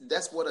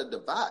 That's what a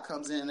divide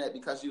comes in at,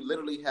 because you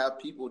literally have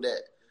people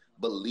that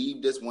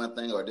believe this one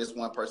thing, or this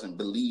one person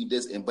believe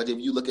this, but if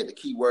you look at the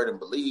key word and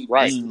believe,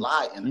 it's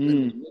lie in the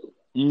middle.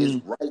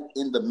 It's right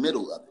in the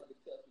middle of it.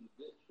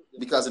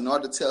 Because in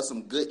order to tell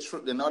some good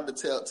truth, in order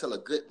to tell a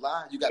good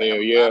lie, you got to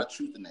have a lot of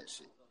truth in that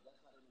shit.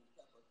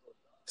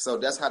 So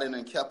that's how they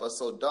done kept us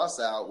so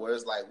docile. Where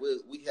it's like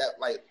we have,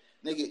 like,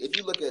 nigga, if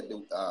you look at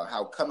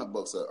how comic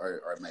books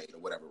are made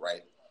or whatever,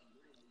 right?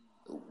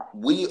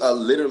 We are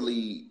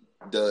literally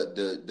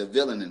the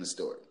villain in the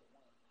story.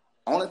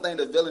 Only thing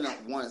the villain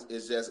wants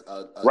is just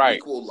a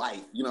equal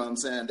life. You know what I'm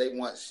saying? They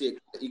want shit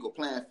equal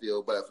playing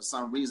field, but for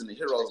some reason the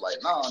hero's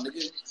like, nah,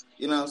 nigga.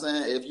 You know what I'm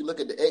saying? If you look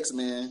at the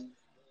X-Men.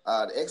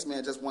 The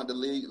X-Men just wanted to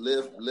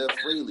live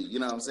freely, you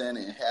know what I'm saying,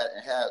 and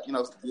have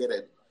be able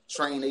to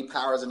train their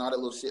powers and all that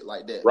little shit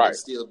like that, and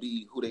still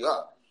be who they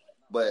are.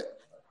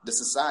 But the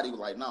society was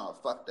like, nah,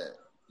 fuck that,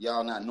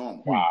 y'all not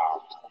normal.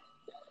 Wow.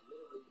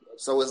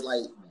 So it's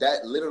like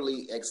that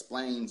literally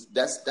explains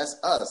that's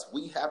us.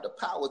 We have the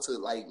power to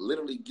like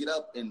literally get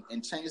up and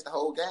change the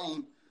whole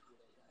game.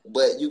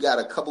 But you got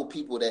a couple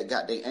people that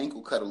got their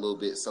ankle cut a little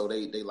bit, so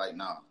they like,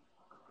 nah,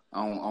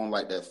 I don't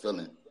like that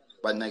feeling.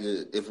 But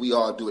nigga, if we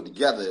all do it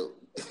together,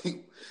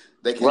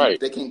 they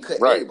can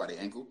cut everybody's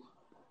ankle.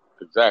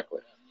 Exactly.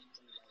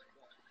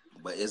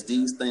 But it's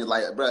these things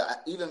like, bro.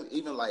 Even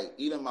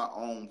my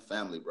own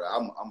family, bro.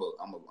 I'm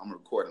a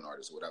recording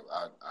artist or whatever.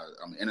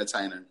 I'm an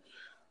entertainer.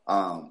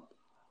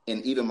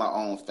 And even my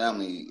own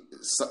family,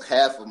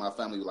 half of my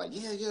family were like,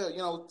 yeah,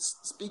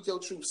 speak your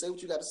truth, say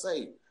what you got to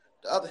say.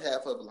 The other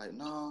half of it like,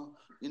 no.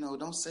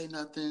 Don't say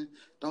nothing.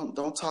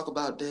 Don't talk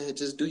about that.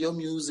 Just do your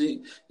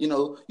music. You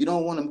don't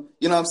want to.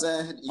 You know what I'm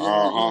saying? You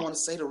don't want to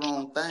say the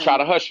wrong thing. Try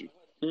to hush you.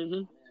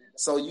 Mm-hmm.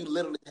 So you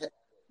literally,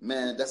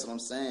 Man, that's what I'm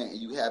saying. And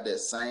you have that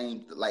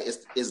same, like,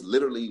 it's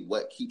literally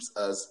what keeps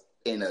us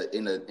in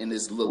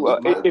this little Well,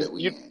 mode that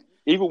we in.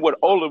 even what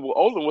Olin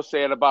was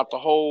saying about the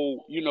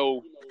whole,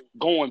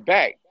 going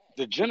back,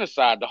 the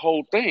genocide, the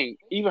whole thing,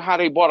 even how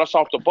they bought us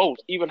off the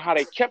boats, even how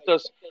they kept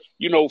us,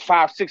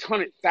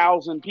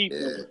 500,000-600,000 people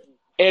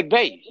Yeah. at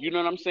bay. You know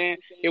what I'm saying?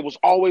 It was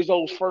always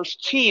those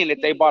first 10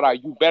 that they bought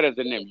out. You better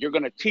than them. You're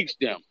going to teach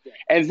them.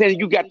 And then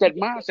you got that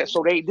mindset.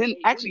 So they didn't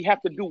actually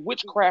have to do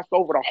witchcraft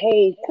over the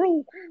whole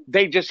crew.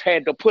 They just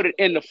had to put it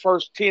in the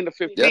first 10 to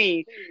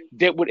 15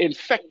 that would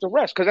infect the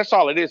rest. Because that's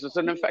all it is. It's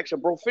an infection,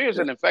 bro. Fear is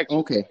an infection.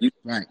 Okay,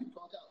 right.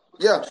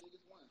 Yeah.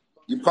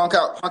 You punk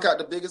out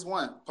the biggest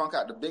one. Punk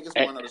out the biggest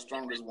one or the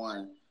strongest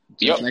one.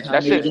 Just like how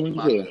that's they it. doing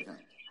jail.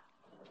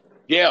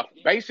 Yeah,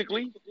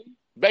 basically.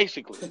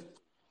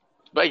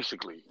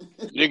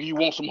 Nigga, you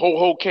want some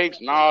ho-ho cakes?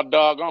 Nah,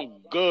 dog, I'm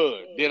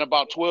good. Then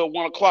about 12,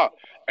 1 o'clock,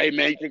 hey,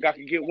 man, you think I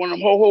can get one of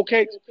them ho-ho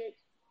cakes?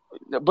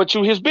 But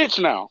you his bitch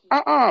now.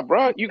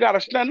 Bro. You got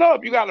to stand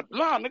up. You got to,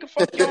 nigga,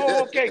 fuck your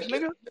ho-ho cakes,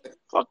 nigga.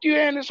 Fuck you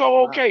and this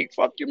ho-ho cake.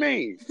 Fuck you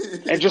mean.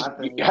 And just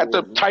you have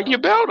to tighten your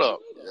belt up.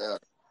 Yeah.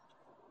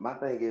 My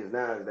thing is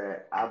now is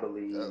that I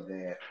believe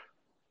that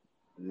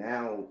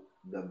now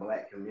the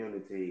black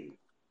community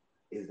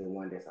is the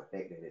one that's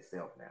affecting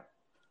itself now.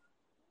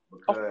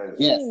 Because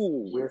Yes.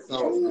 we're That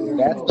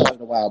so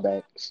started a while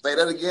back. Say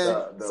that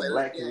again. the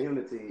black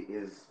community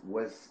is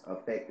what's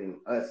affecting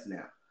us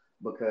now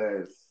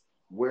because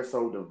we're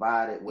so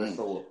divided, we're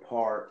so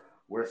apart,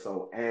 we're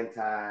so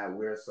anti,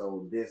 we're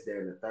so this, that,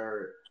 and the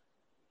third.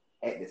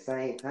 At the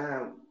same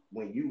time,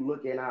 when you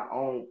look in our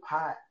own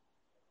pot,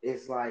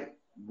 it's like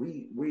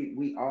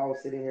we all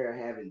sitting here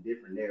having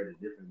different narratives,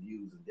 different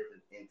views, and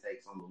different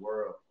intakes on the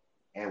world,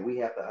 and we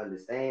have to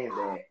understand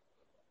that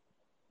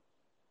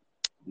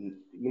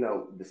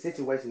the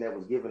situation that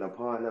was given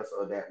upon us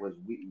or that we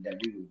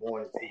were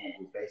born into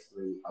was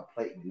basically a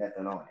plate with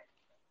nothing on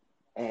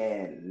it.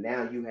 And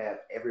now you have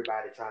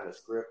everybody trying to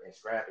script and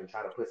scrap and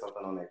try to put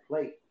something on that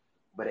plate.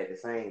 But at the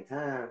same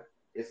time,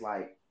 it's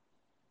like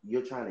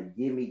you're trying to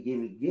give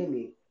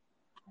me,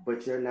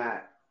 but you're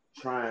not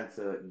trying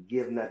to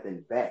give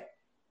nothing back.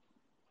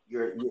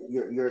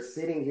 You're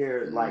sitting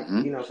here like,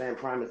 you know what I'm saying?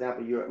 Prime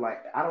example, you're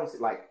like,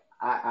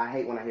 I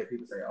hate when I hear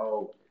people say,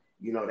 oh,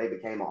 they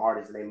became an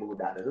artist and they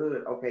moved out the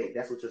hood. Okay,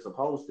 that's what you're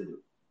supposed to do.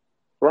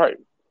 Right.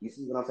 You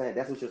see what I'm saying?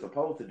 That's what you're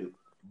supposed to do.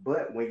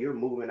 But when you're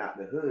moving out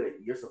the hood,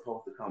 you're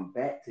supposed to come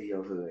back to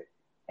your hood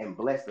and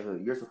bless the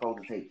hood. You're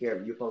supposed to take care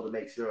of it. You're supposed to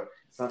make sure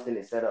something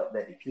is set up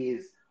that the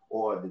kids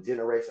or the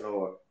generation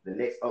or the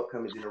next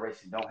upcoming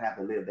generation don't have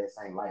to live that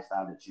same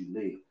lifestyle that you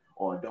live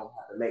or don't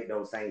have to make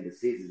those same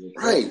decisions and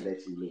choices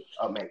that you live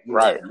or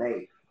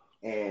make.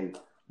 And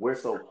we're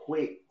so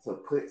quick to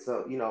put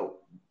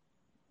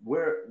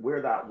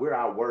we're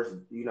our worst,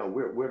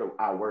 we're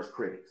our worst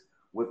critics.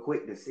 We're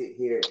quick to sit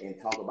here and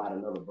talk about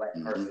another black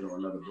person or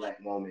another black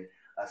woman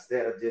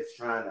instead of just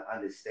trying to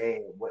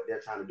understand what they're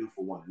trying to do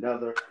for one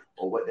another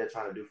or what they're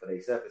trying to do for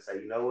themselves and say,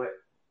 you know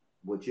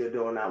what you're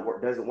doing now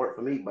doesn't work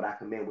for me, but I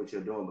commend what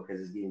you're doing because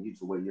it's getting you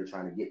to where you're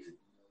trying to get to.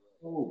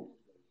 Ooh.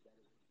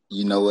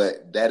 You know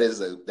what? That is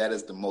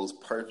the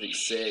most perfect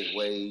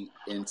segue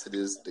into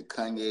the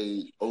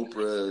Kanye,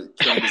 Oprah,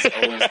 Candace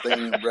Owens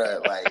thing,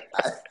 bro. Like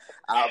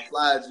I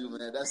applaud you,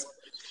 man. That's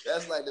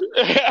like the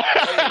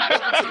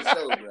welcome to the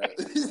show,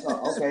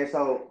 bro.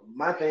 So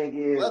my thing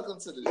is, welcome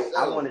to the show.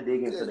 I want to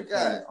dig into the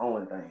Candace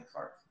Owens thing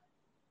first.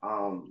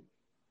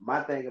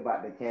 My thing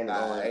about the Candace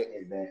Owens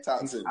is that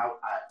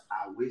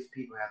I wish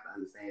people have to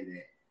understand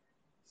that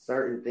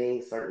certain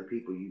things, certain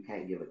people, you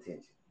can't give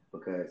attention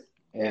because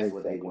that's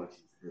what they want you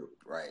to do.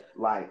 Right.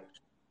 Like,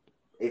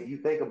 if you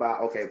think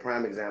about,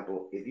 prime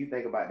example, if you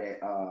think about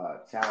that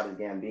Childish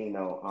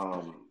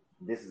Gambino,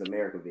 This Is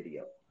America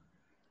video.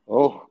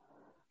 Oh.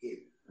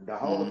 The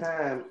whole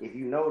time, if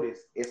you notice,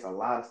 it's a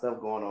lot of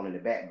stuff going on in the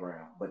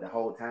background, but the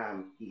whole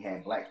time he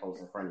had black folks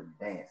in front of you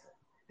dancing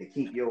to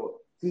keep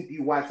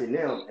you watching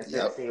them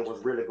instead of seeing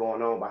what's really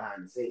going on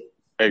behind the scenes.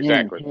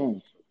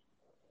 Exactly.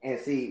 And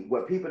see,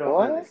 what people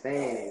don't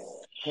understand is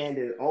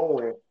Candace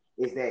Owens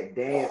is that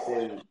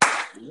dancing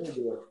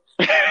nigga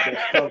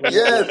that's covering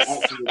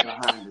actually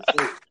behind the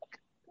scenes.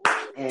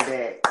 And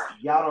that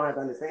y'all don't have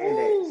to understand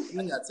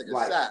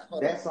that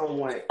that's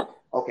someone.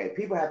 Okay,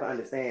 people have to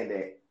understand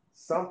that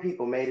some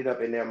people made it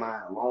up in their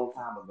mind a long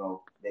time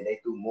ago that they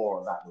threw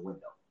morals out the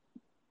window.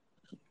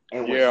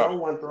 And when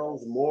someone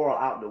throws moral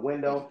out the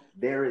window,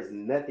 there is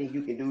nothing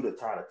you can do to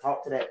try to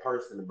talk to that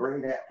person, to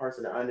bring that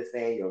person to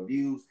understand your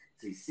views,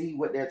 to see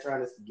what they're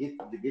trying to get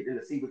them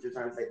to see what you're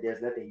trying to say.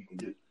 There's nothing you can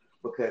do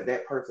because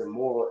that person's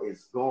moral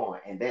is gone.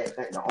 And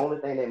the only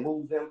thing that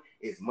moves them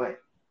is money.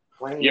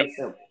 Plain and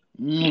simple.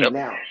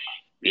 Now,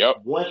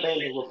 one thing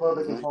the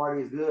Republican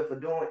Party is good for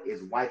doing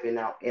is wiping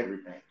out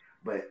everything.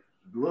 But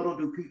little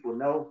do people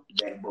know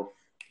that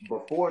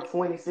before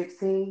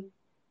 2016,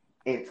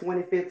 in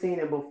 2015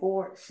 and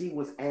before, she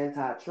was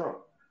anti-Trump.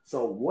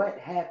 So what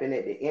happened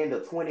at the end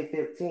of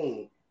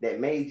 2015 that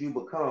made you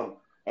become,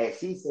 as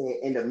she said,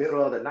 in the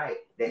middle of the night,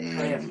 that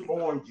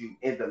transformed you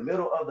in the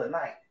middle of the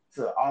night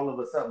to all of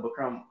a sudden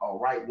become a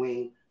right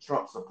wing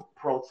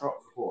pro-Trump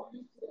supporter.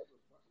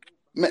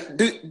 Man,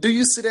 do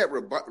you see that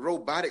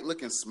robotic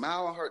looking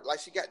smile on her? Like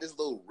she got this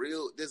little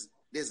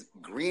this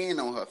grin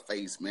on her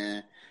face,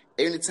 man.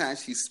 Anytime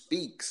she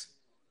speaks.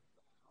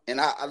 And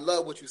I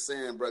love what you're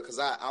saying, bro, because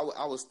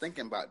I was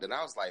thinking about that.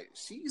 I was like,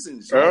 she's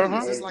enjoying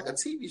this. It's like a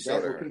TV show.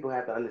 That's what people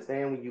have to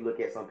understand when you look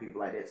at some people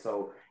like that.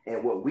 So,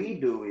 and what we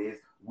do is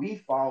we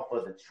fall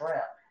for the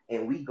trap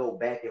and we go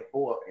back and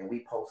forth and we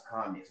post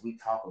comments. We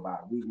talk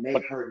about it. We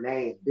make her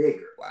name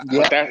bigger. Wow.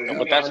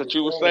 But that's what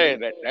you were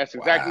saying. That's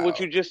exactly what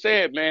you just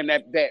said, man.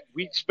 That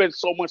we spend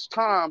so much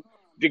time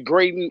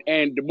degrading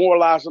and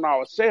demoralizing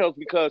ourselves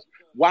because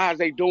why is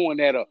they doing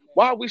that?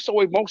 Why are we so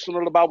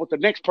emotional about what the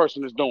next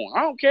person is doing?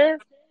 I don't care.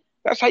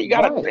 That's how you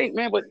gotta think,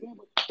 man. But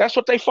that's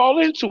what they fall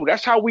into.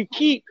 That's how we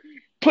keep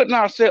putting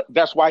ourselves.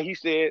 That's why he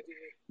said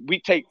we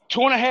take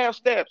 2.5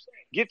 steps,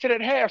 get to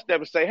that half step,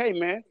 and say, "Hey,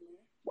 man,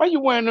 why you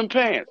wearing them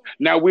pants?"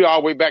 Now we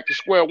all the way back to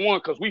square one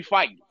because we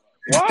fighting.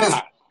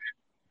 Why?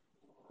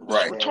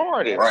 Right.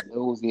 Retarded. Right.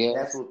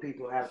 That's what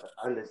people have to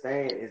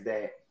understand is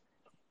that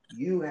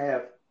you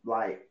have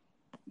like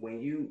when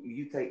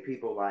you take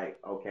people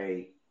like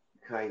Kanye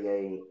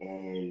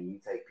and you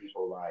take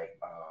people like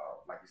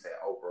you said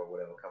Oprah or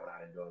whatever coming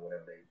out and doing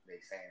whatever they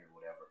saying or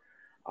whatever.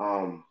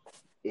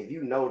 If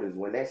you notice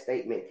when that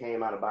statement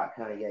came out about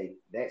Kanye,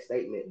 that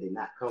statement did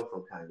not come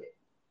from Kanye.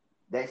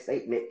 That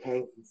statement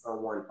came from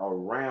someone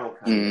around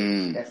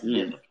Kanye. That's the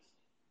difference.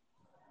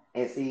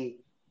 And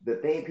see, the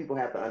thing people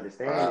have to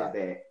understand is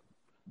that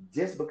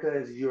just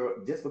because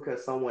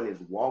someone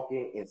is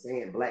walking and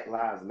saying Black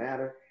Lives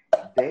Matter,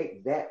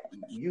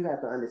 you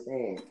have to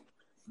understand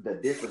the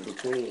difference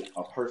between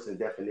a person's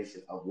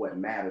definition of what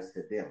matters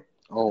to them.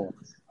 Oh.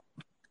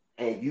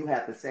 And you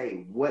have to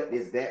say, what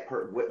is that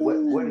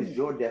what is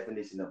your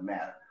definition of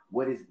matter?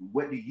 What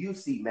do you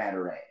see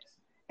matter as?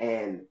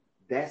 And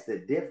that's the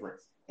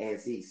difference. And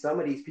see, some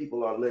of these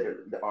people are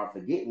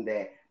forgetting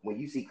that when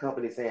you see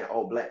companies saying,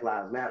 "Oh, Black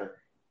Lives Matter,"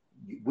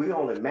 we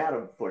only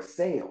matter for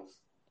sales,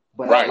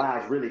 but our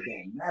lives really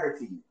don't matter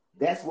to you.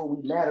 That's what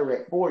we matter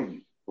at for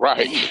you.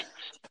 Right.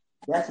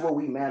 That's what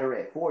we matter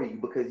at for you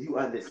because you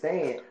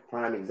understand.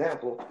 Prime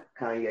example,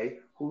 Kanye.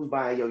 Who's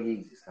buying your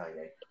Yeezys,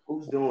 Kanye?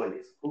 Who's doing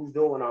this? Who's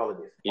doing all of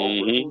this?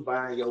 Mm-hmm. Who's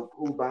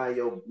buying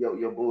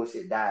your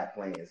bullshit diet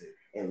plans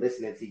and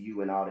listening to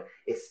you and all that?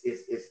 It's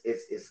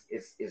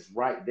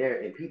right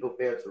there. And people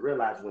fail to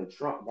realize when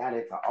Trump got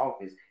into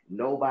office,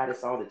 nobody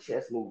saw the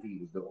chess move he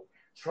was doing.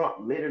 Trump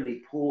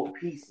literally pulled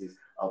pieces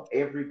of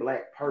every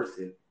black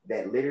person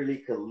that literally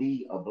could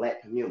lead a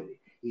black community.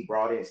 He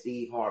brought in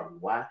Steve Harvey.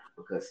 Why?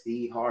 Because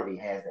Steve Harvey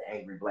has the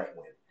angry black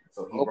women.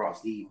 So he brought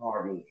Steve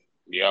Harvey in.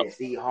 Yep. And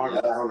Steve Harvey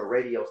got on the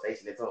radio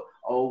station and told,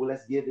 "Oh,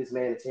 let's give this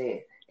man a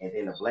chance." And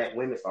then the black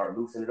women started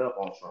loosening it up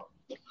on Trump.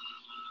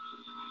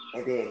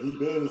 And then he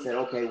said,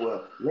 "Okay,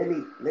 well, let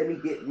me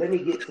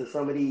get to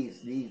some of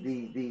these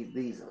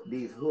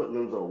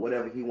hoodlums or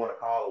whatever he want to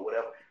call or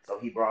whatever." So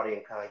he brought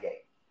in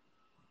Kanye.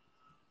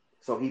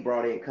 Or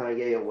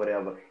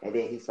whatever, and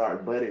then he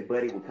started buddy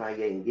with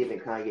Kanye and giving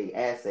Kanye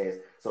assets.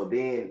 So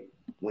then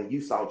when you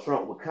saw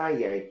Trump with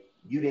Kanye,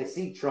 you didn't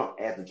see Trump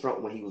as the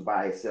Trump when he was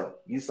by himself.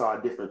 You saw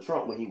a different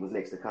Trump when he was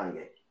next to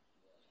Kanye.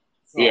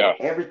 So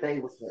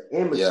everything was for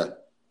imagery. Yeah.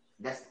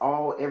 That's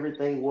all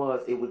everything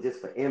was. It was just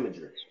for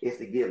imagery. It's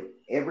to give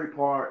every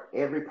part,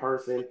 every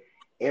person,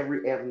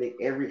 every ethnic,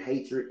 every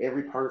hatred,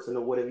 every person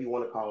or whatever you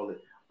want to call it,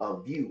 a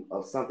view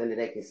of something that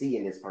they can see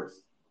in this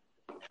person.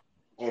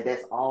 And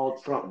that's all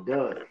Trump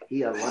does.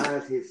 He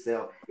aligns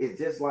himself. It's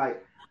just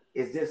like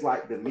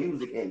the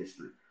music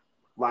industry.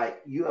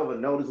 Like, you ever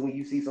notice when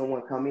you see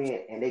someone come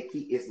in and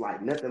it's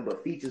like nothing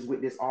but features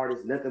with this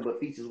artist,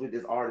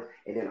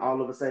 and then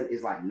all of a sudden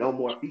it's like no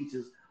more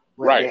features,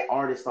 but that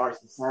artist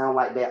starts to sound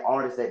like that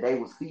artist that they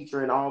was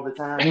featuring all the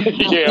time. They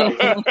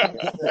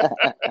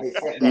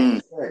sat back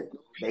and studied.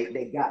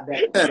 They got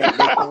back.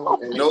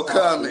 No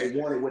comment. They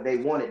wanted what they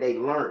wanted. They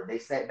learned. They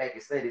sat back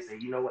and studied. They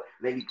said, "You know what?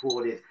 Let me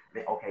pull this.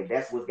 Okay,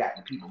 that's what's got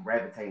the people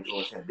gravitating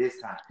towards him this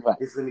time. Right.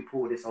 Let me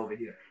pull this over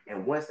here."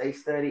 And once they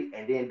studied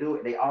and then do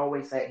it, they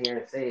always sat here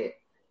and said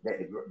that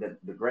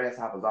the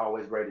grasshopper is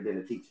always greater than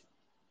the teacher.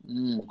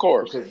 Of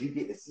course, because you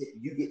get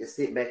to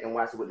sit back and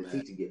watch what the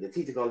teacher get. The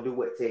teacher gonna do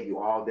what? Tell you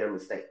all their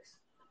mistakes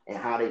and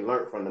how they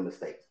learned from the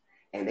mistakes.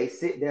 And they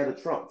sit there to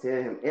Trump,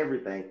 tell him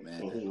everything,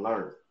 and he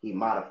learns. He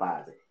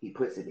modifies it. He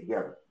puts it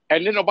together.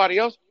 And then nobody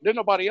else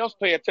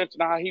pay attention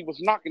to how he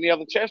was knocking the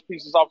other chess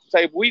pieces off the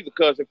table either.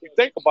 Because if you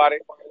think about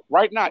it,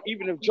 right now,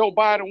 even if Joe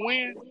Biden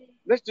wins,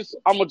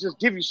 I'm gonna just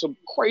give you some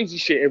crazy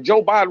shit. If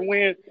Joe Biden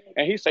wins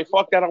and he say,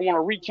 "Fuck that, I want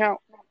to recount,"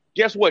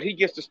 guess what? He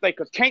gets to stay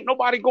because can't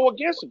nobody go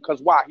against him.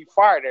 Because why? He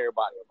fired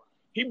everybody.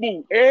 He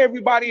moved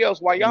everybody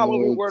else while y'all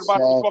over worried about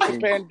the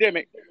fucking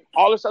pandemic,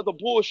 all this other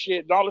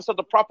bullshit and all this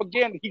other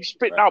propaganda. He's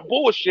spitting out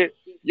bullshit.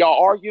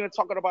 Y'all arguing and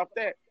talking about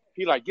that.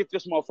 He like, get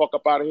this motherfucker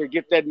up out of here.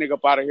 Get that nigga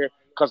up out of here.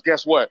 Because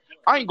guess what?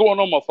 I ain't going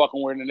no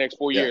motherfucking where in the next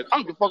 4 years. I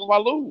don't give a fuck if I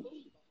lose.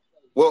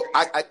 Well,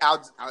 I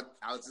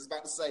was just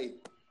about to say,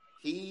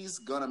 he's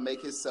gonna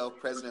make himself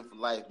president for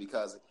life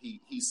because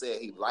he said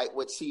he liked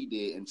what Xi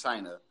did in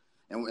China,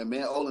 and me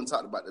and Olin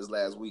talked about this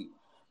last week.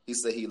 He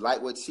said he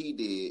liked what Xi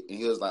did, and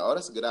he was like, "Oh,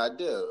 that's a good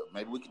idea.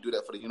 Maybe we could do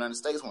that for the United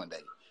States one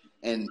day."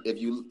 And if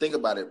you think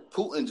about it,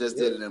 Putin just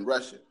did it in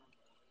Russia.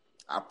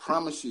 I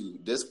promise you,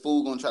 this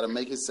fool gonna try to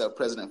make himself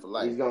president for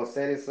life. He's gonna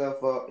set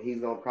himself up. He's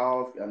gonna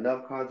cause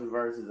enough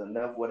controversies,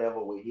 enough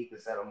whatever, where he can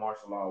set a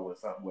martial law with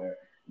something where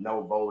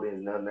no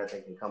voting,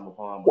 nothing can come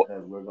upon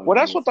because we're gonna. Well,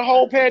 that's what the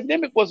whole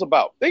pandemic was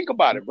about. Think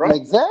about it, bro.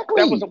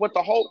 Exactly. That was what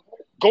the whole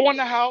go in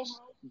the house.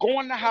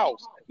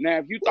 Now,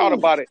 if you thought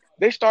about it,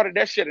 they started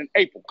that shit in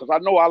April because I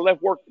know I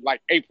left work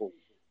like April.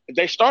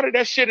 They started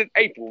that shit in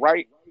April,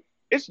 right?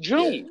 It's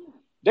June. Yeah.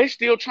 They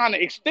still trying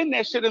to extend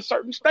that shit in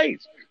certain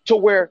states to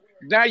where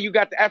now you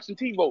got the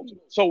absentee voting.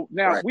 So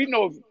now we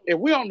know if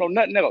we don't know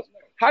nothing else,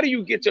 how do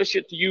you get your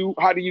shit to you?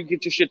 How do you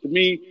get your shit to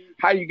me?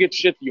 How do you get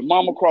your shit to your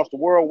mom across the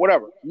world?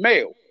 Whatever.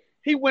 Mail.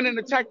 He went and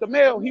attacked the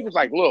mail. He was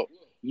like, look,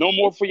 no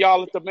more for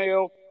y'all at the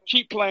mail.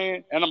 Keep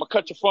playing, and I'm going to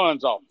cut your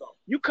funds off.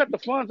 You cut the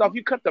funds off.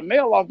 You cut the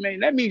mail off, man.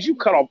 That means you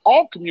cut off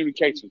all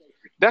communications.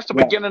 That's the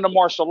beginning of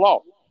martial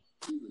law.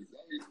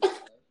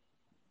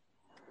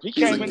 He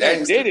came in there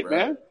and did it,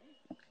 bro.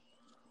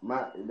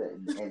 Man.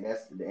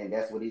 And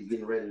that's what he's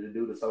getting ready to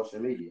do to social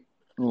media.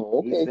 Oh,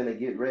 okay. He's gonna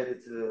get ready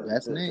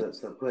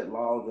to put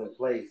laws in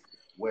place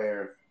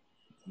where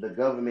the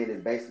government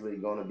is basically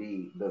gonna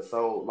be the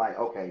sole. Like,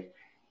 okay,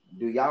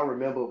 do y'all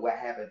remember what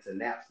happened to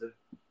Napster?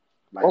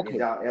 Like, did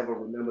y'all ever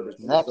remember the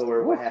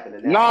story of what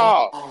happened to Napster?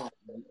 No.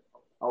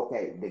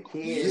 Okay, the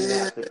kid in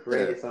Napster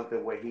created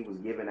something where he was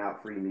giving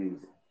out free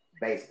music.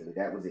 Basically,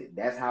 that was it.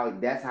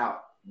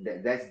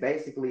 That's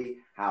basically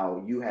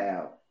how you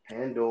have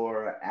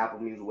Pandora, Apple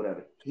Music,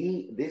 whatever.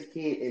 This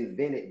kid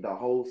invented the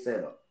whole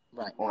setup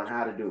on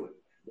how to do it.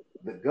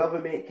 The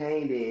government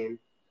came in,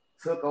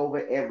 took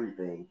over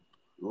everything,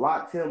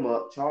 locked him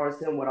up,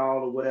 charged him with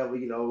all the whatever,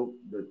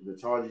 the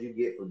charges you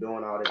get for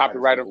doing all that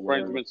copyright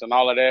infringements and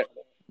all of that.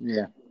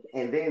 Yeah.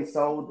 And then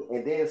sold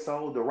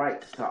the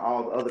rights to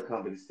all the other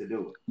companies to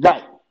do it.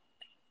 Right.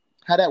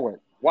 How that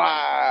work?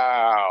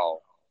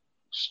 Wow.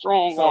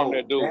 Strong on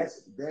that dude.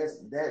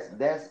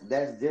 That's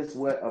just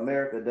what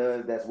America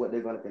does. That's what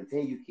they're going to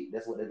continue.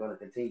 That's what they're going to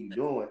continue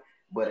doing.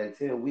 But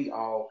until we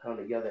all come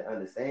together and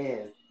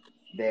understand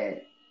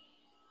that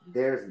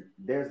there's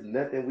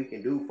nothing we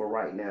can do for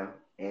right now,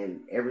 and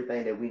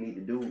everything that we need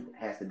to do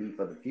has to be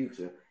for the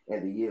future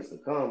and the years to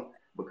come.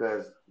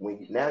 Because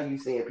now you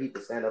seeing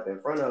people stand up in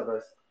front of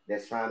us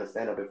that's trying to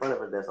stand up in front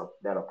of us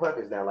that are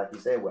puppets now, like you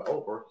said with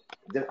Oprah.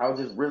 I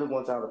just really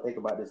want y'all to think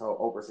about this whole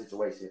Oprah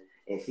situation.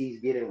 And she's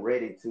getting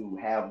ready to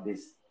have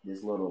this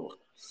little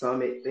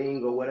summit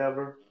thing or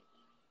whatever.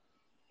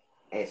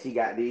 And she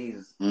got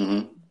these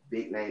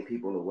big name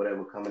people or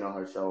whatever coming on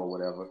her show or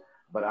whatever.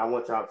 But I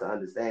want y'all to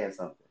understand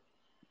something.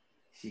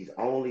 She's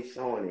only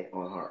showing it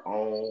on her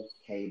own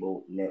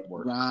cable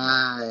network.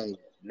 Right.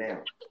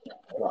 Now,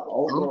 the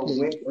Oprah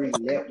Winfrey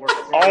Network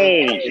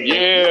is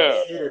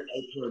considered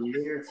a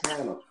premier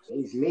channel.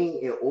 Which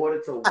means in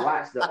order to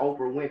watch the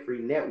Oprah Winfrey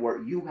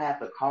Network, you have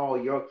to call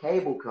your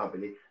cable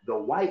company, the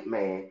white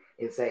man,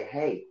 and say,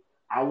 hey,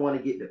 I want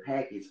to get the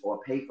package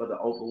or pay for the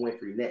Oprah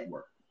Winfrey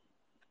Network.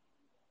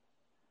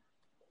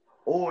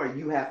 Or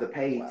you have to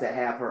pay to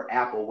have her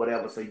app or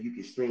whatever so you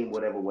can stream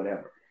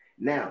whatever.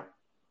 Now,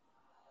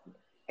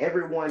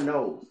 everyone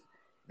knows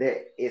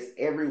that it's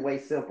every way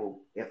simple.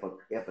 If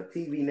a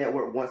TV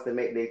network wants to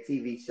make their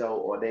TV show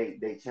or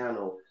they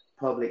channel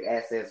public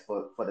access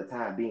for the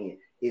time being,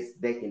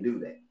 they can do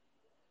that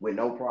with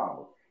no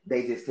problem.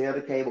 They just tell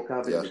the cable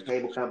company, the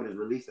cable companies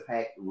release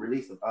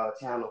the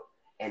channel,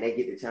 and they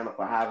get the channel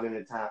for however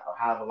many time or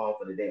however long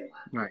for the deadline.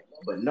 Right.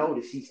 But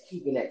notice she's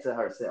keeping that to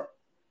herself.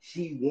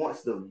 She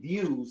wants the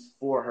views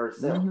for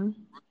herself. Mm-hmm.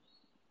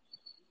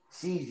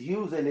 She's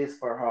using this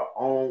for her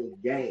own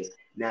gain.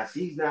 Now,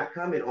 she's not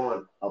coming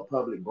on a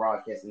public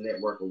broadcasting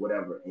network or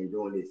whatever and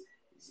doing this.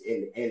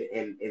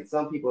 And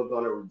some people are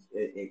going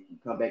to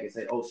come back and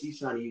say, oh, she's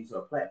trying to use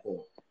her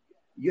platform.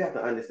 You have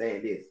to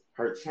understand this.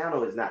 Her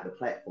channel is not the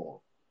platform.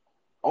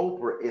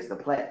 Oprah is the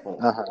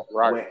platform.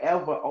 Right.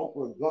 Wherever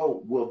Oprah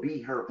goes will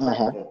be her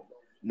platform,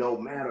 no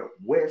matter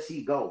where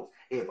she goes.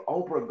 If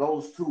Oprah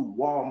goes to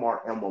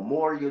Walmart and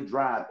Memorial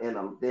Drive in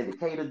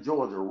Decatur,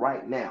 Georgia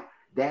right now,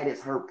 that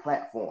is her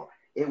platform.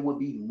 It would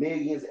be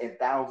millions and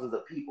thousands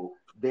of people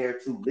there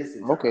to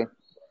listen to her.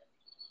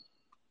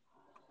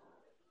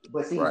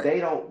 But see,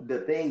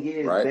 the thing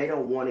is, they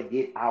don't want to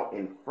get out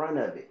in front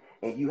of it.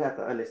 And you have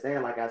to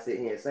understand, like I sit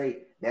here and say,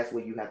 that's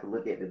where you have to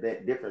look at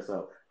the difference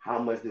of how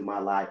much do my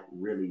life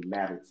really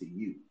matter to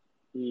you?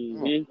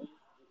 Mm-hmm.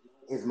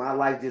 Is my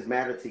life just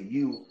matter to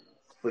you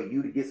for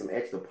you to get some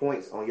extra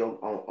points on your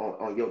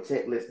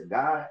checklist of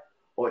God?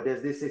 Or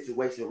does this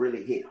situation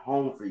really hit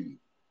home for you?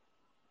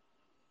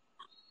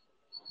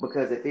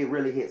 Because if it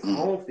really hits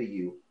home for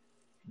you,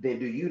 then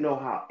do you know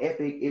how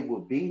epic it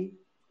would be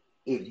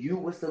if you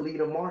was to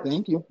lead a march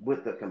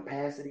with the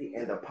capacity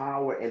and the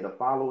power and the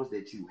followers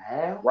that you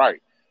have?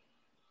 Right.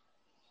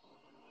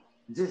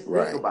 Just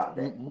think about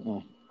that.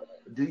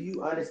 Do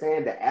you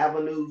understand the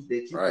avenues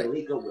that you Right. can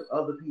link up with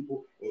other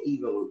people and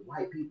even with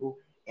white people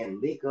and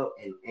link up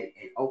and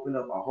open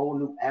up a whole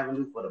new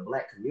avenue for the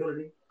black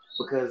community?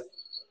 Because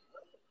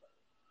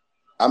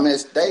I mean,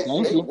 Thank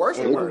they you.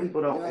 worship and They what her. do.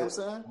 people You know don't what I'm and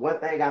saying? one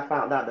thing I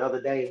found out the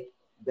other day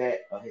that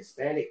a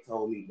Hispanic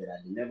told me that I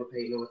never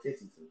paid no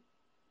attention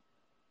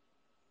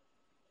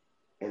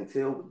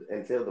to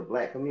until the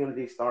black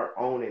community start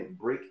owning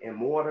brick and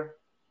mortar,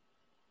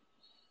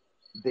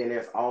 then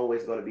there's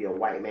always going to be a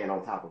white man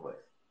on top of us.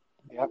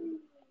 Yep.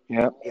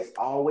 Yep. It's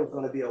always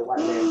going to be a white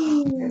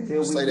man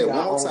until we Say that get one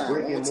our more own time.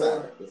 brick One more and time.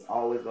 mortar. It's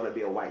always going to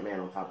be a white man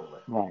on top of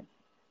us Right.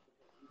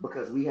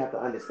 because we have to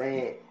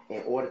understand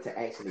in order to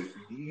actually,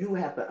 you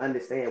have to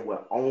understand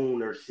what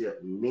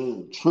ownership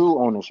means. True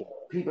ownership.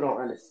 People don't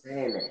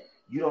understand that.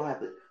 You don't have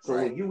to. So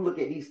Right. when you look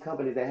at these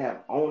companies that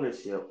have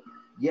ownership,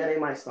 yeah, they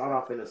might start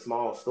off in a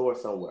small store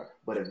somewhere,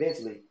 but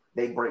eventually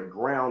they break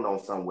ground on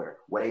somewhere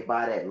where they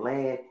buy that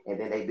land and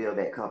then they build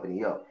that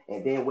company up.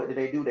 And then what do?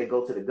 They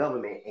go to the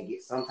government and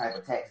get some type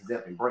of tax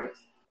exempt and breaks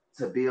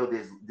to build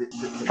to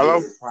Hello?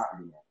 build this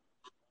property.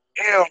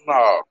 Hell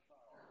no.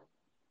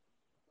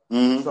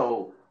 Mm-hmm.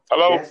 So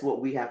Hello? that's what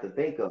we have to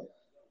think of.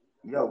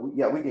 Yeah,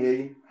 we can hear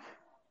you.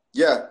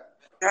 Yeah.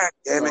 God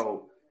damn it.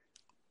 So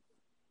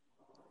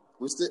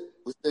We still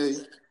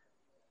here.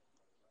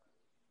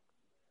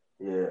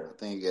 yeah, I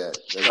think that's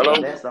Hello?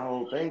 so that's the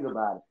whole thing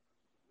about it.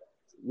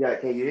 Yeah,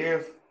 can you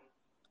hear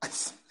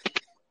us?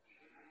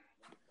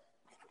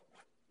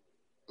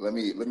 let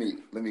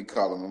me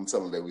call him. I'm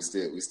telling him that we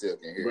still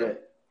can hear him.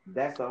 But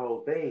that's the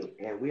whole thing,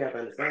 and we have to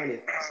understand is,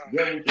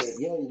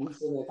 we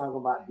sitting here talking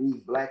about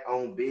these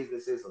black-owned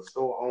businesses or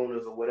store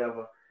owners or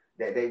whatever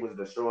that they was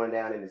destroying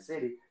down in the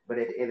city. But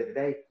at the end of the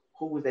day,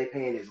 who was they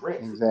paying his rent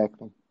to?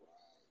 Exactly.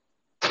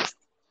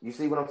 You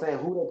see what I'm saying?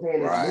 Who they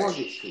paying Right. his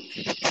mortgage to?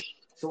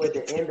 So at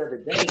the end of the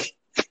day,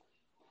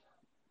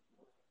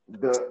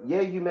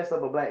 you mess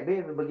up a black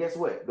business, but guess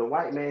what? The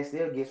white man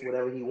still gets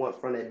whatever he wants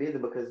from that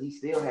business because he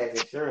still has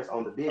insurance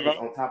on the business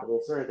on top of the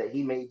insurance that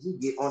he made you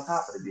get on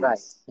top of the Right.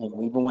 business. And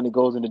even when it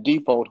goes into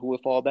default, who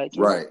it fall back to?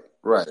 Right.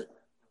 Right.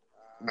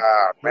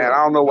 Man,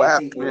 I don't know what And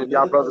happened, see, man. and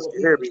Y'all another thing brothers what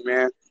can hear people, me,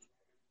 man.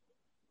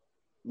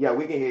 yeah,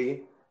 we can hear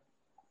you.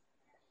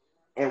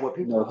 And what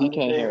people No, don't he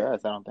can't hear understand,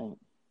 us, I don't think.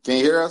 Can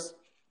you hear us?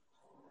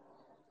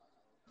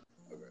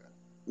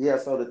 yeah.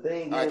 So the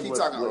thing All right, is, keep what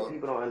talking.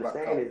 people don't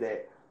understand is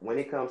that when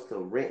it comes to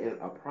renting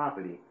a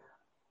property,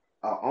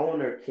 a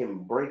owner can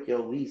break your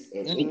lease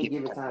at any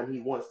given time he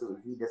wants to.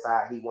 If he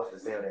decide he wants to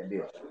sell that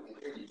building,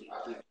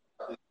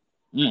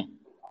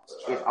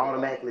 it's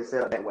automatically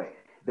set up that way.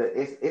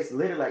 It's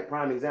literally like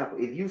prime example.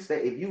 If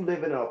you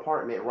live in an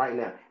apartment right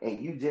now and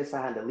you just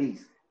signed a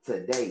lease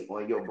today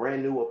on your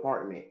brand new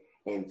apartment,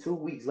 and 2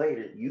 weeks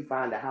later you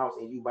find a house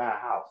and you buy a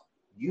house,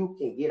 you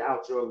can get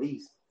out your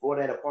lease for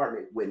that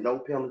apartment with no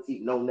penalty,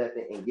 no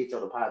nothing, and get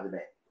your deposit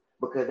back.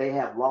 Because they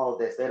have laws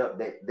that set up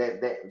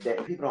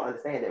that people don't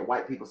understand that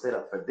white people set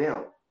up for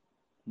them.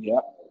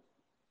 Yep.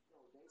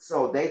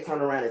 So they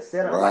turn around and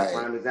set up, like Right.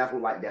 prime example,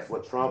 like that's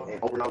what Trump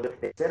and Oprah,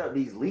 they set up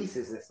these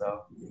leases and stuff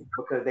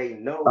because they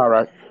know All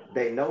right.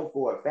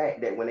 for a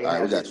fact that when they All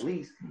right, we have got this you.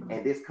 lease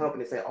and this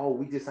company say, oh,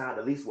 we just signed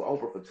a lease with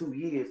Oprah for 2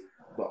 years,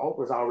 but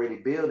Oprah's already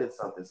building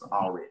something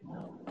already.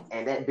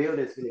 And that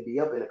building's going to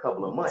be up in a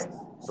couple of months.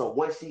 So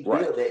once she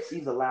Right. built that,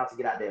 she's allowed to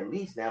get out that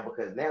lease now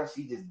because now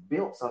she just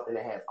built something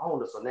that has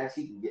owners. So now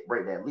she can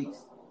break that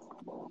lease.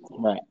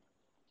 Right.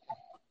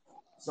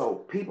 So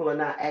people are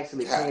not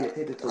actually paying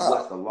attention to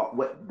what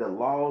the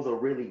laws are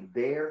really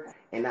there,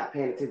 and not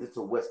paying attention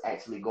to what's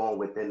actually going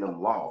within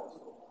them laws.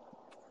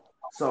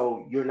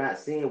 So you're not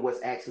seeing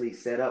what's actually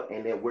set up,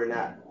 and then we're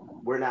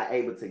not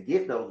able to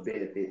get those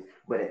benefits.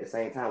 But at the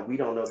same time, we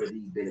don't know that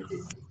these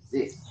benefits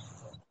exist.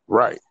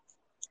 Right.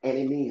 And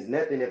it means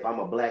nothing if I'm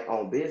a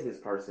black-owned business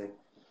person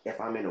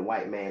if I'm in a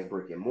white man's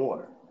brick and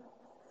mortar.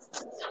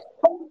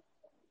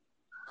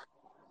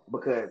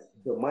 Because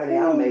the money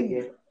I'm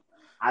making,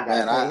 I got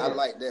to Man, pay I him.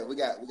 like that. We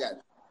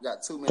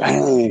got 2 minutes.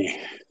 Dang.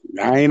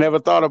 I ain't never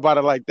thought about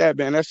it like that,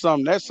 man. That's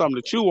something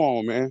to chew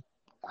on, man.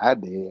 I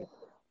did.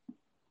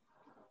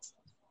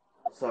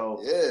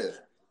 So Yeah.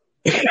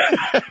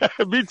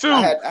 Me too.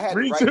 I had to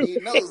Me write too.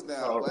 these notes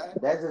down, So boy.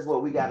 that's just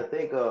what we got to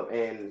think of,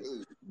 and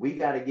we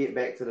got to get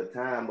back to the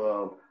time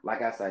of,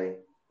 like I say,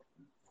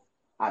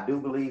 I do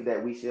believe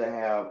that we should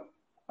have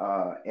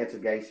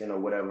integration or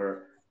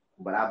whatever,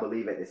 but I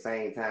believe at the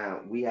same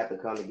time we have to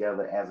come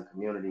together as a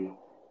community,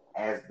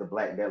 as the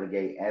black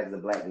delegate, as the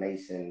black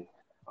nation,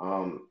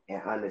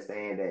 and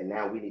understand that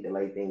now we need to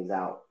lay things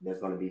out that's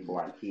going to be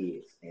for our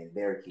kids and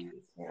their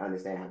kids, and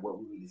understand what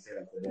we need to set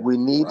up for them. We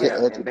need to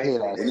Right. And educate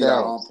basically We need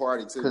our own ourselves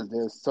party too. because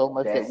there's so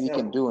much that that's we can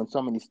simple. do and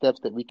so many steps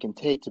that we can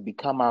take to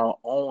become our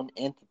own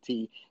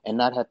entity and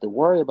not have to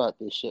worry about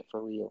this shit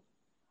for real.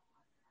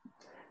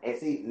 And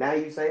see, now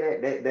you say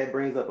that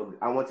brings up.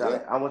 I want y'all.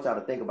 Yeah. I want y'all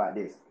to think about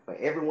this. For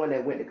everyone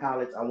that went to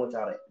college, I want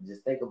y'all to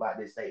just think about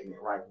this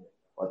statement right here,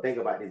 or think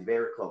about this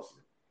very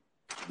closely.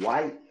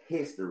 White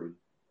history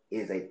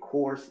is a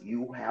course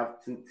you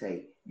have to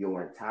take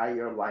your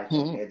entire life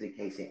of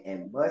education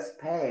and must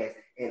pass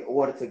in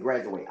order to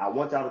graduate. I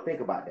want y'all to think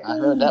about that. I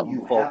heard that one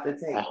You before. have to I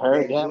take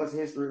heard that that. U.S.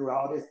 history with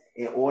all this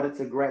in order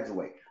to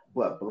graduate.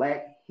 But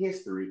Black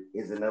history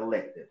is an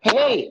elective.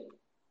 Hey,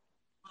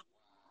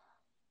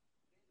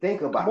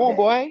 Think about come on, that.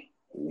 boy.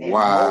 And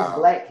most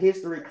Black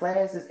history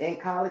classes in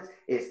college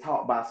is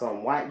taught by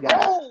some white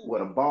guy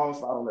with a bald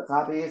spot on the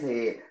top of his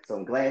head,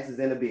 some glasses,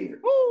 and a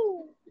beard.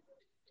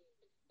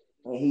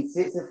 And he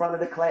sits in front of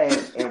the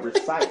class and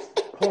recites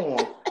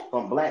poems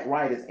from Black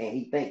writers, and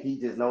he think he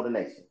just know the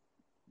nation.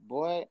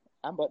 Boy,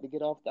 I'm about to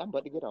get off.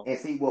 And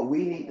see, what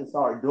we need to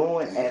start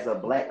doing as a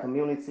Black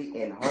community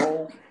in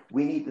whole,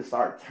 we need to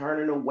start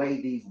turning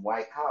away these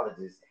white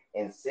colleges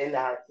and send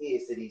our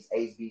kids to these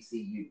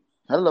HBCUs.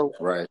 Hello.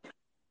 Right.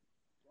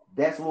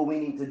 That's what we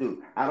need to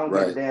do. I don't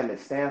give a damn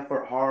if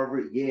Stanford,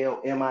 Harvard,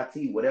 Yale,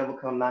 MIT, whatever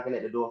come knocking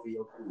at the door for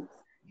your school.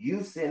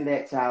 You send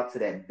that child to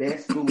that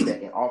best school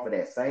that can offer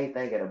that same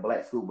thing at a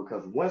Black school,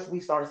 because once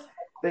we start,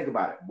 think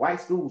about it, white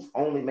schools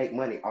only make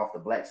money off the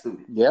Black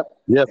students. Yep.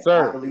 Yes,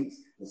 sir. The athletes,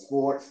 the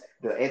sports,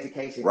 the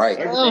education,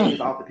 everything is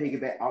off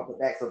the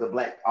backs of the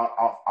Black,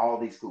 off all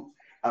these schools.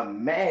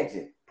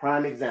 Imagine,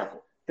 prime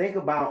example, think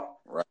about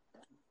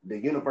the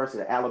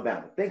University of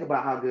Alabama. Think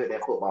about how good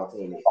that football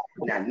team is.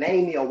 Now,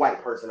 name me a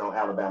white person on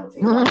Alabama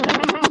team.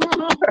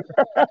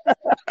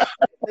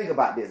 Think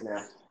about this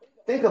now.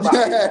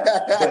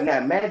 But now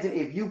imagine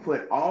if you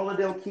put all of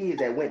them kids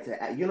that went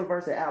to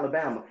University of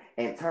Alabama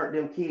and turned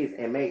them kids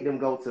and made them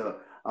go to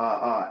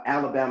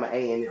Alabama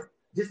A&M.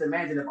 Just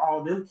imagine if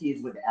all them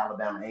kids went to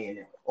Alabama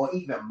A&M, or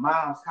even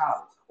Miles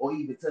College, or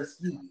even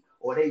Tuskegee,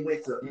 or they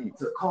went to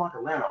Clark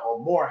Atlanta or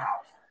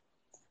Morehouse.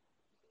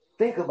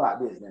 Think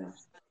about this now.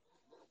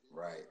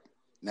 Right.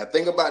 Now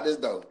think about this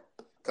though,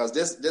 because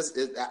this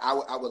is I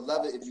would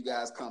love it if you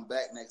guys come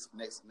back next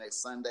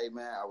Sunday,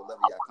 man. I would love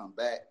it y'all come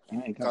back,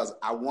 because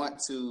I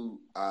want to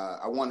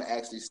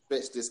actually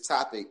stretch this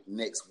topic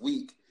next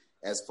week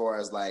as far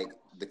as like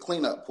the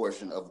cleanup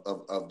portion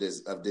of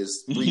this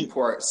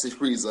 3-part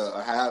series,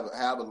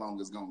 however long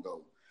it's gonna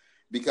go,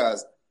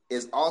 because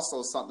it's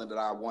also something that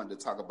I wanted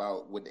to talk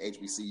about with the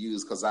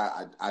HBCUs, because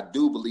I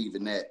do believe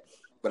in that.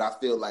 But I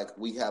feel like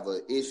we have an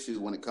issue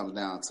when it comes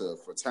down to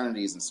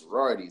fraternities and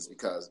sororities,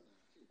 because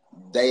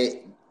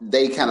they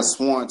kind of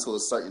sworn to a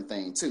certain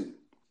thing too.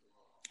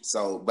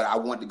 So, but I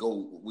wanted to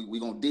go. We're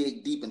gonna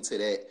dig deep into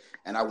that,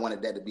 and I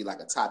wanted that to be like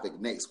a topic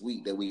next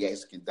week that we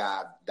actually can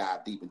dive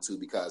deep into,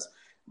 because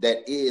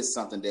that is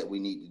something that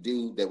we need to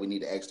do, that we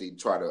need to actually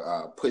try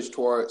to push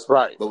towards.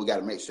 Right. But we got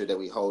to make sure that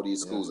we hold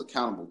these schools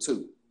accountable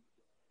too.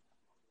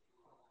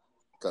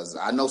 Because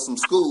I know some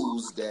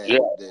schools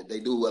that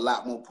they do a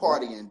lot more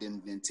partying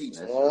than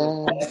teaching. You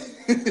know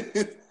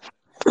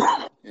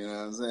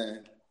what I'm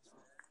saying?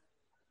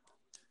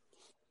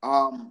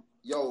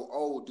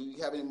 Do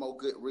you have any more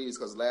good reads?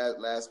 Because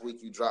last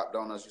week you dropped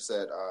on us. You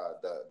said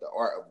the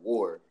Art of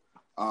War.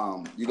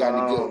 You got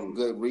any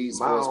good reads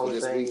for us for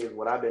this week? Is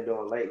what I've been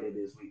doing lately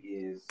this week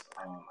is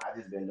I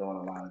just been doing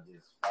a lot of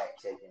just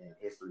fact checking and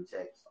history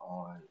checks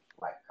on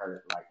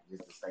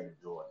just the state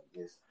of Georgia.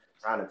 Just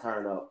trying to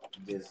turn up,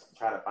 just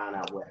trying to find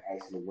out what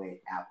actually went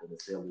after the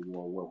Civil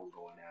War, what was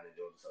going down in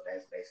Georgia. So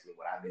that's basically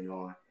what I've been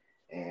doing.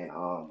 And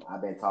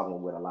I've been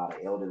talking with a lot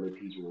of elderly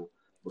people,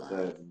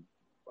 because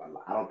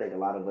I don't think a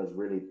lot of us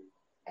really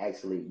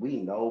we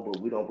know,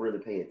 but we don't really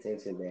pay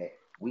attention that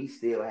we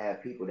still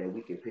have people that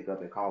we can pick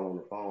up and call on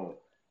the phone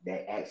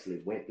that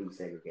actually went through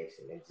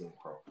segregation and Jim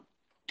Crow.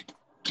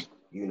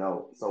 You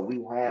know, so we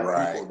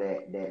have people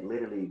that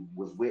literally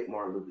was with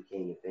Martin Luther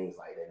King and things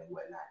like that and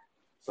whatnot.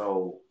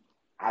 So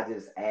I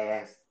just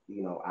asked,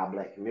 our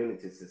Black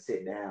communities to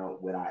sit down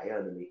with our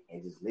elderly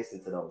and just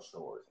listen to those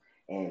stories.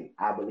 And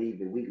I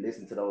believe if we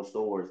listen to those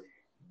stories,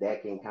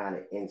 that can kind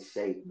of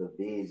shape the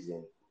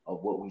vision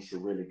of what we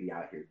should really be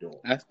out here doing.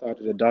 I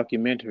started a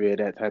documentary of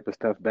that type of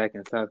stuff back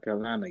in South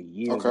Carolina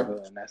years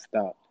ago, and I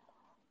stopped.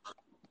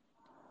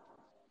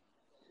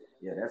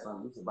 Yeah, that's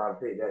something you should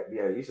probably pick that.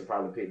 Yeah, you should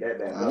probably pick that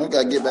back up. I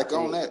gotta get back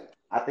on that.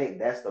 I think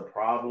that's the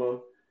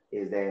problem,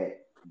 is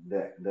that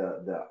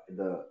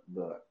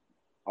the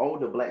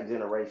older Black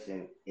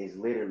generation is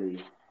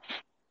literally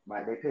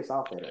like, they piss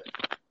off at us.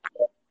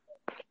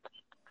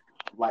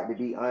 Like, to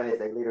be honest,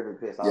 they literally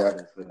piss off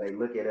at us, but they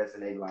look at us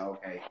and they like,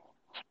 okay,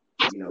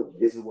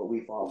 this is what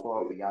we fought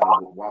for y'all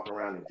to walk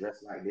around and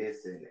dress like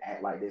this and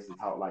act like this and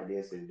talk like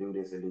this and do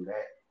this and do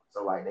that.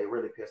 So like, they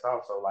really pissed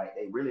off. So like,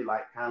 they really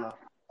like kind of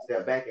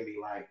step back and be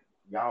like,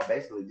 y'all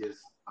basically just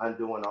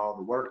undoing all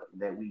the work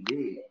that we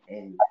did.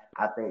 And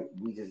I think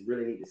we just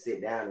really need to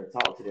sit down and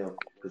talk to them,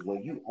 because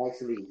when you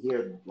actually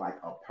hear like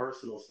a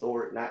personal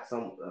story, not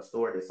a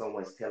story that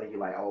someone's telling you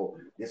like, oh,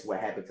 this is what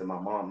happened to my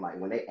mom. Like,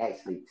 when they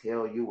actually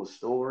tell you a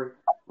story,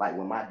 like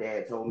when my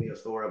dad told me a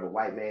story of a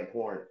white man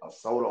pouring a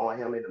soda on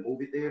him in the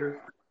movie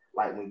theater,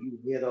 like when you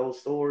hear those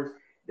stories,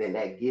 then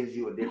that gives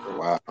you a different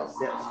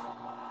perception.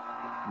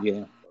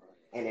 Yeah.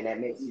 And then that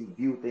makes you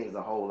view things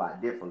a whole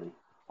lot differently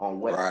on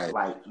what,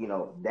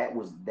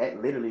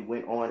 that literally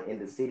went on in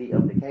the city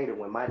of Decatur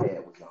when my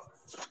dad was young.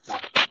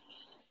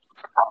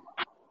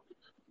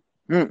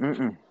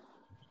 Mm-mm-mm.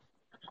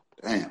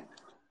 Damn.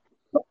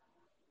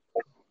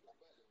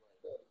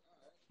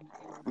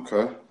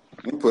 Okay.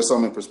 You put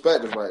something in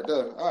perspective right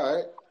there. All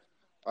right.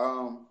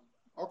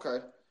 Okay.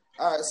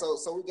 All right.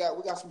 So we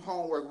got some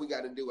homework we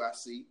got to do. I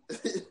see.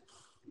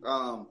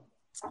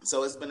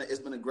 So it's been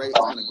a great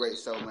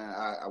show, man.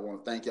 I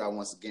want to thank y'all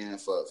once again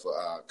for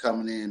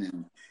coming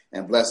in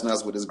and blessing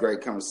us with this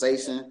great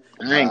conversation.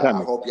 I ain't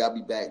coming. I hope y'all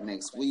be back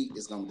next week.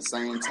 It's gonna be the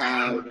same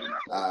time,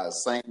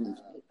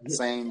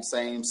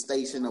 same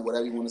station or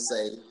whatever you want to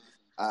say.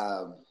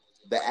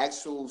 The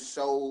actual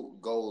show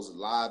goes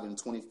live in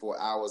 24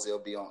 hours. It'll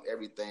be on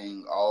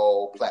everything,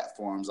 all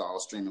platforms,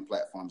 all streaming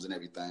platforms and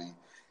everything.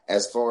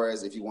 As far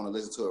as if you want to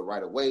listen to it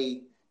right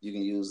away, you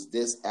can use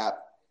this app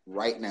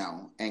right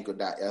now,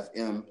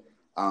 anchor.fm,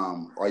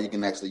 or you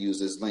can actually use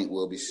this link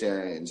we'll be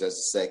sharing in just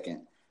a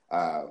second.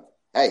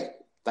 Hey,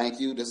 thank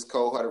you. This is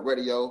Cold Hearted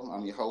Radio.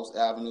 I'm your host,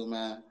 Avenue,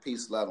 man.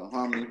 Peace, love, and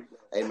harmony.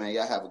 Hey, man,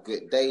 y'all have a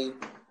good day.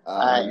 All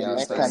right, y'all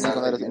next stay time you safe.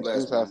 can let us Be blessed,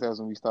 introduce man. ourselves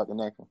when we start the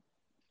next one.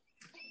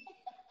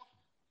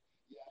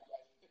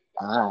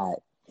 All right.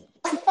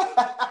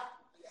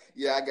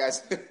 Yeah, I got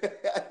you.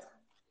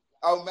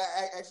 Oh, man,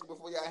 actually,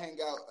 before y'all hang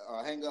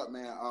up,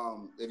 man,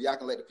 if y'all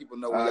can let the people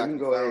know where y'all You can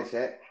go ahead,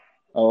 Shaq.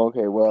 Oh,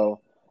 okay.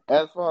 Well,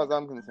 as far as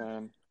I'm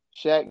concerned,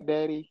 Shaq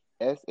Daddy,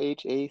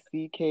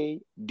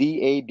 ShackDaddie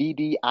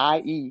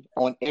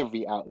on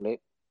every outlet.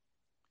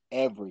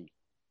 Every.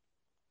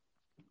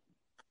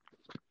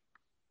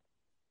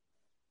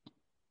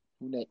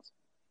 Who next?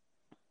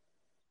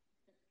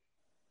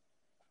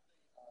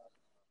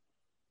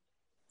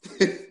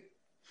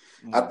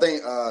 I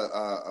think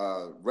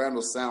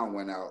Randall's sound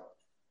went out.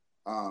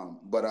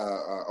 But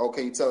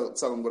okay, you tell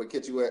them where to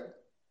catch you at.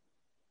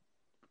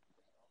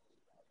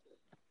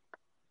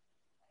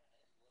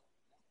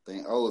 I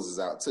think O's is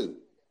out too.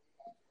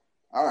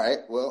 All right.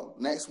 Well,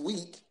 next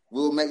week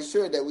we'll make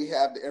sure that we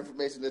have the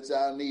information that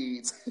y'all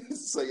need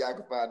so y'all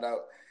can find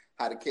out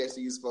how to catch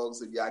these folks.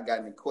 If y'all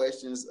got any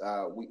questions,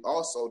 we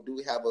also do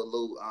have a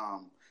little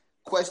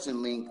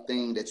question link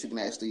thing that you can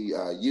actually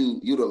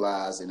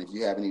utilize. And if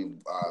you have any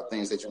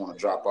things that you want to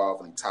drop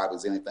off, any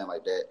topics, anything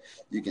like that,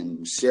 you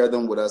can share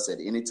them with us at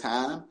any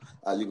time.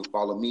 You can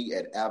follow me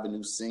at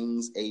Avenue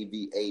Sings,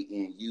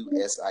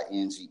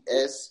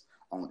 AVANUSINGS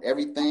on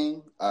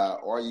everything,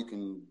 or you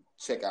can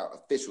check out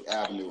Official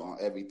Avenue on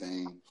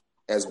everything,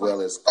 as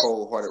well as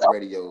Cold Hearted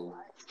Radio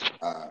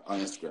on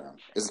Instagram.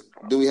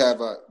 Do we have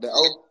the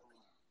O?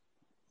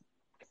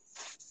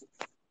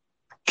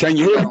 Can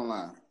you hear me?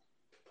 Online?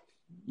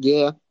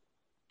 Yeah.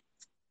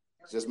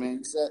 Just me,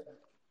 you said?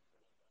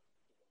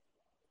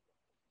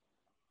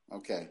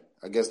 Okay.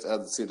 I guess the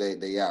other two,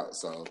 they out.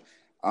 So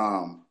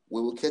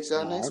we will catch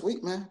y'all next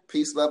week, man.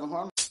 Peace, love, and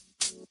harmony.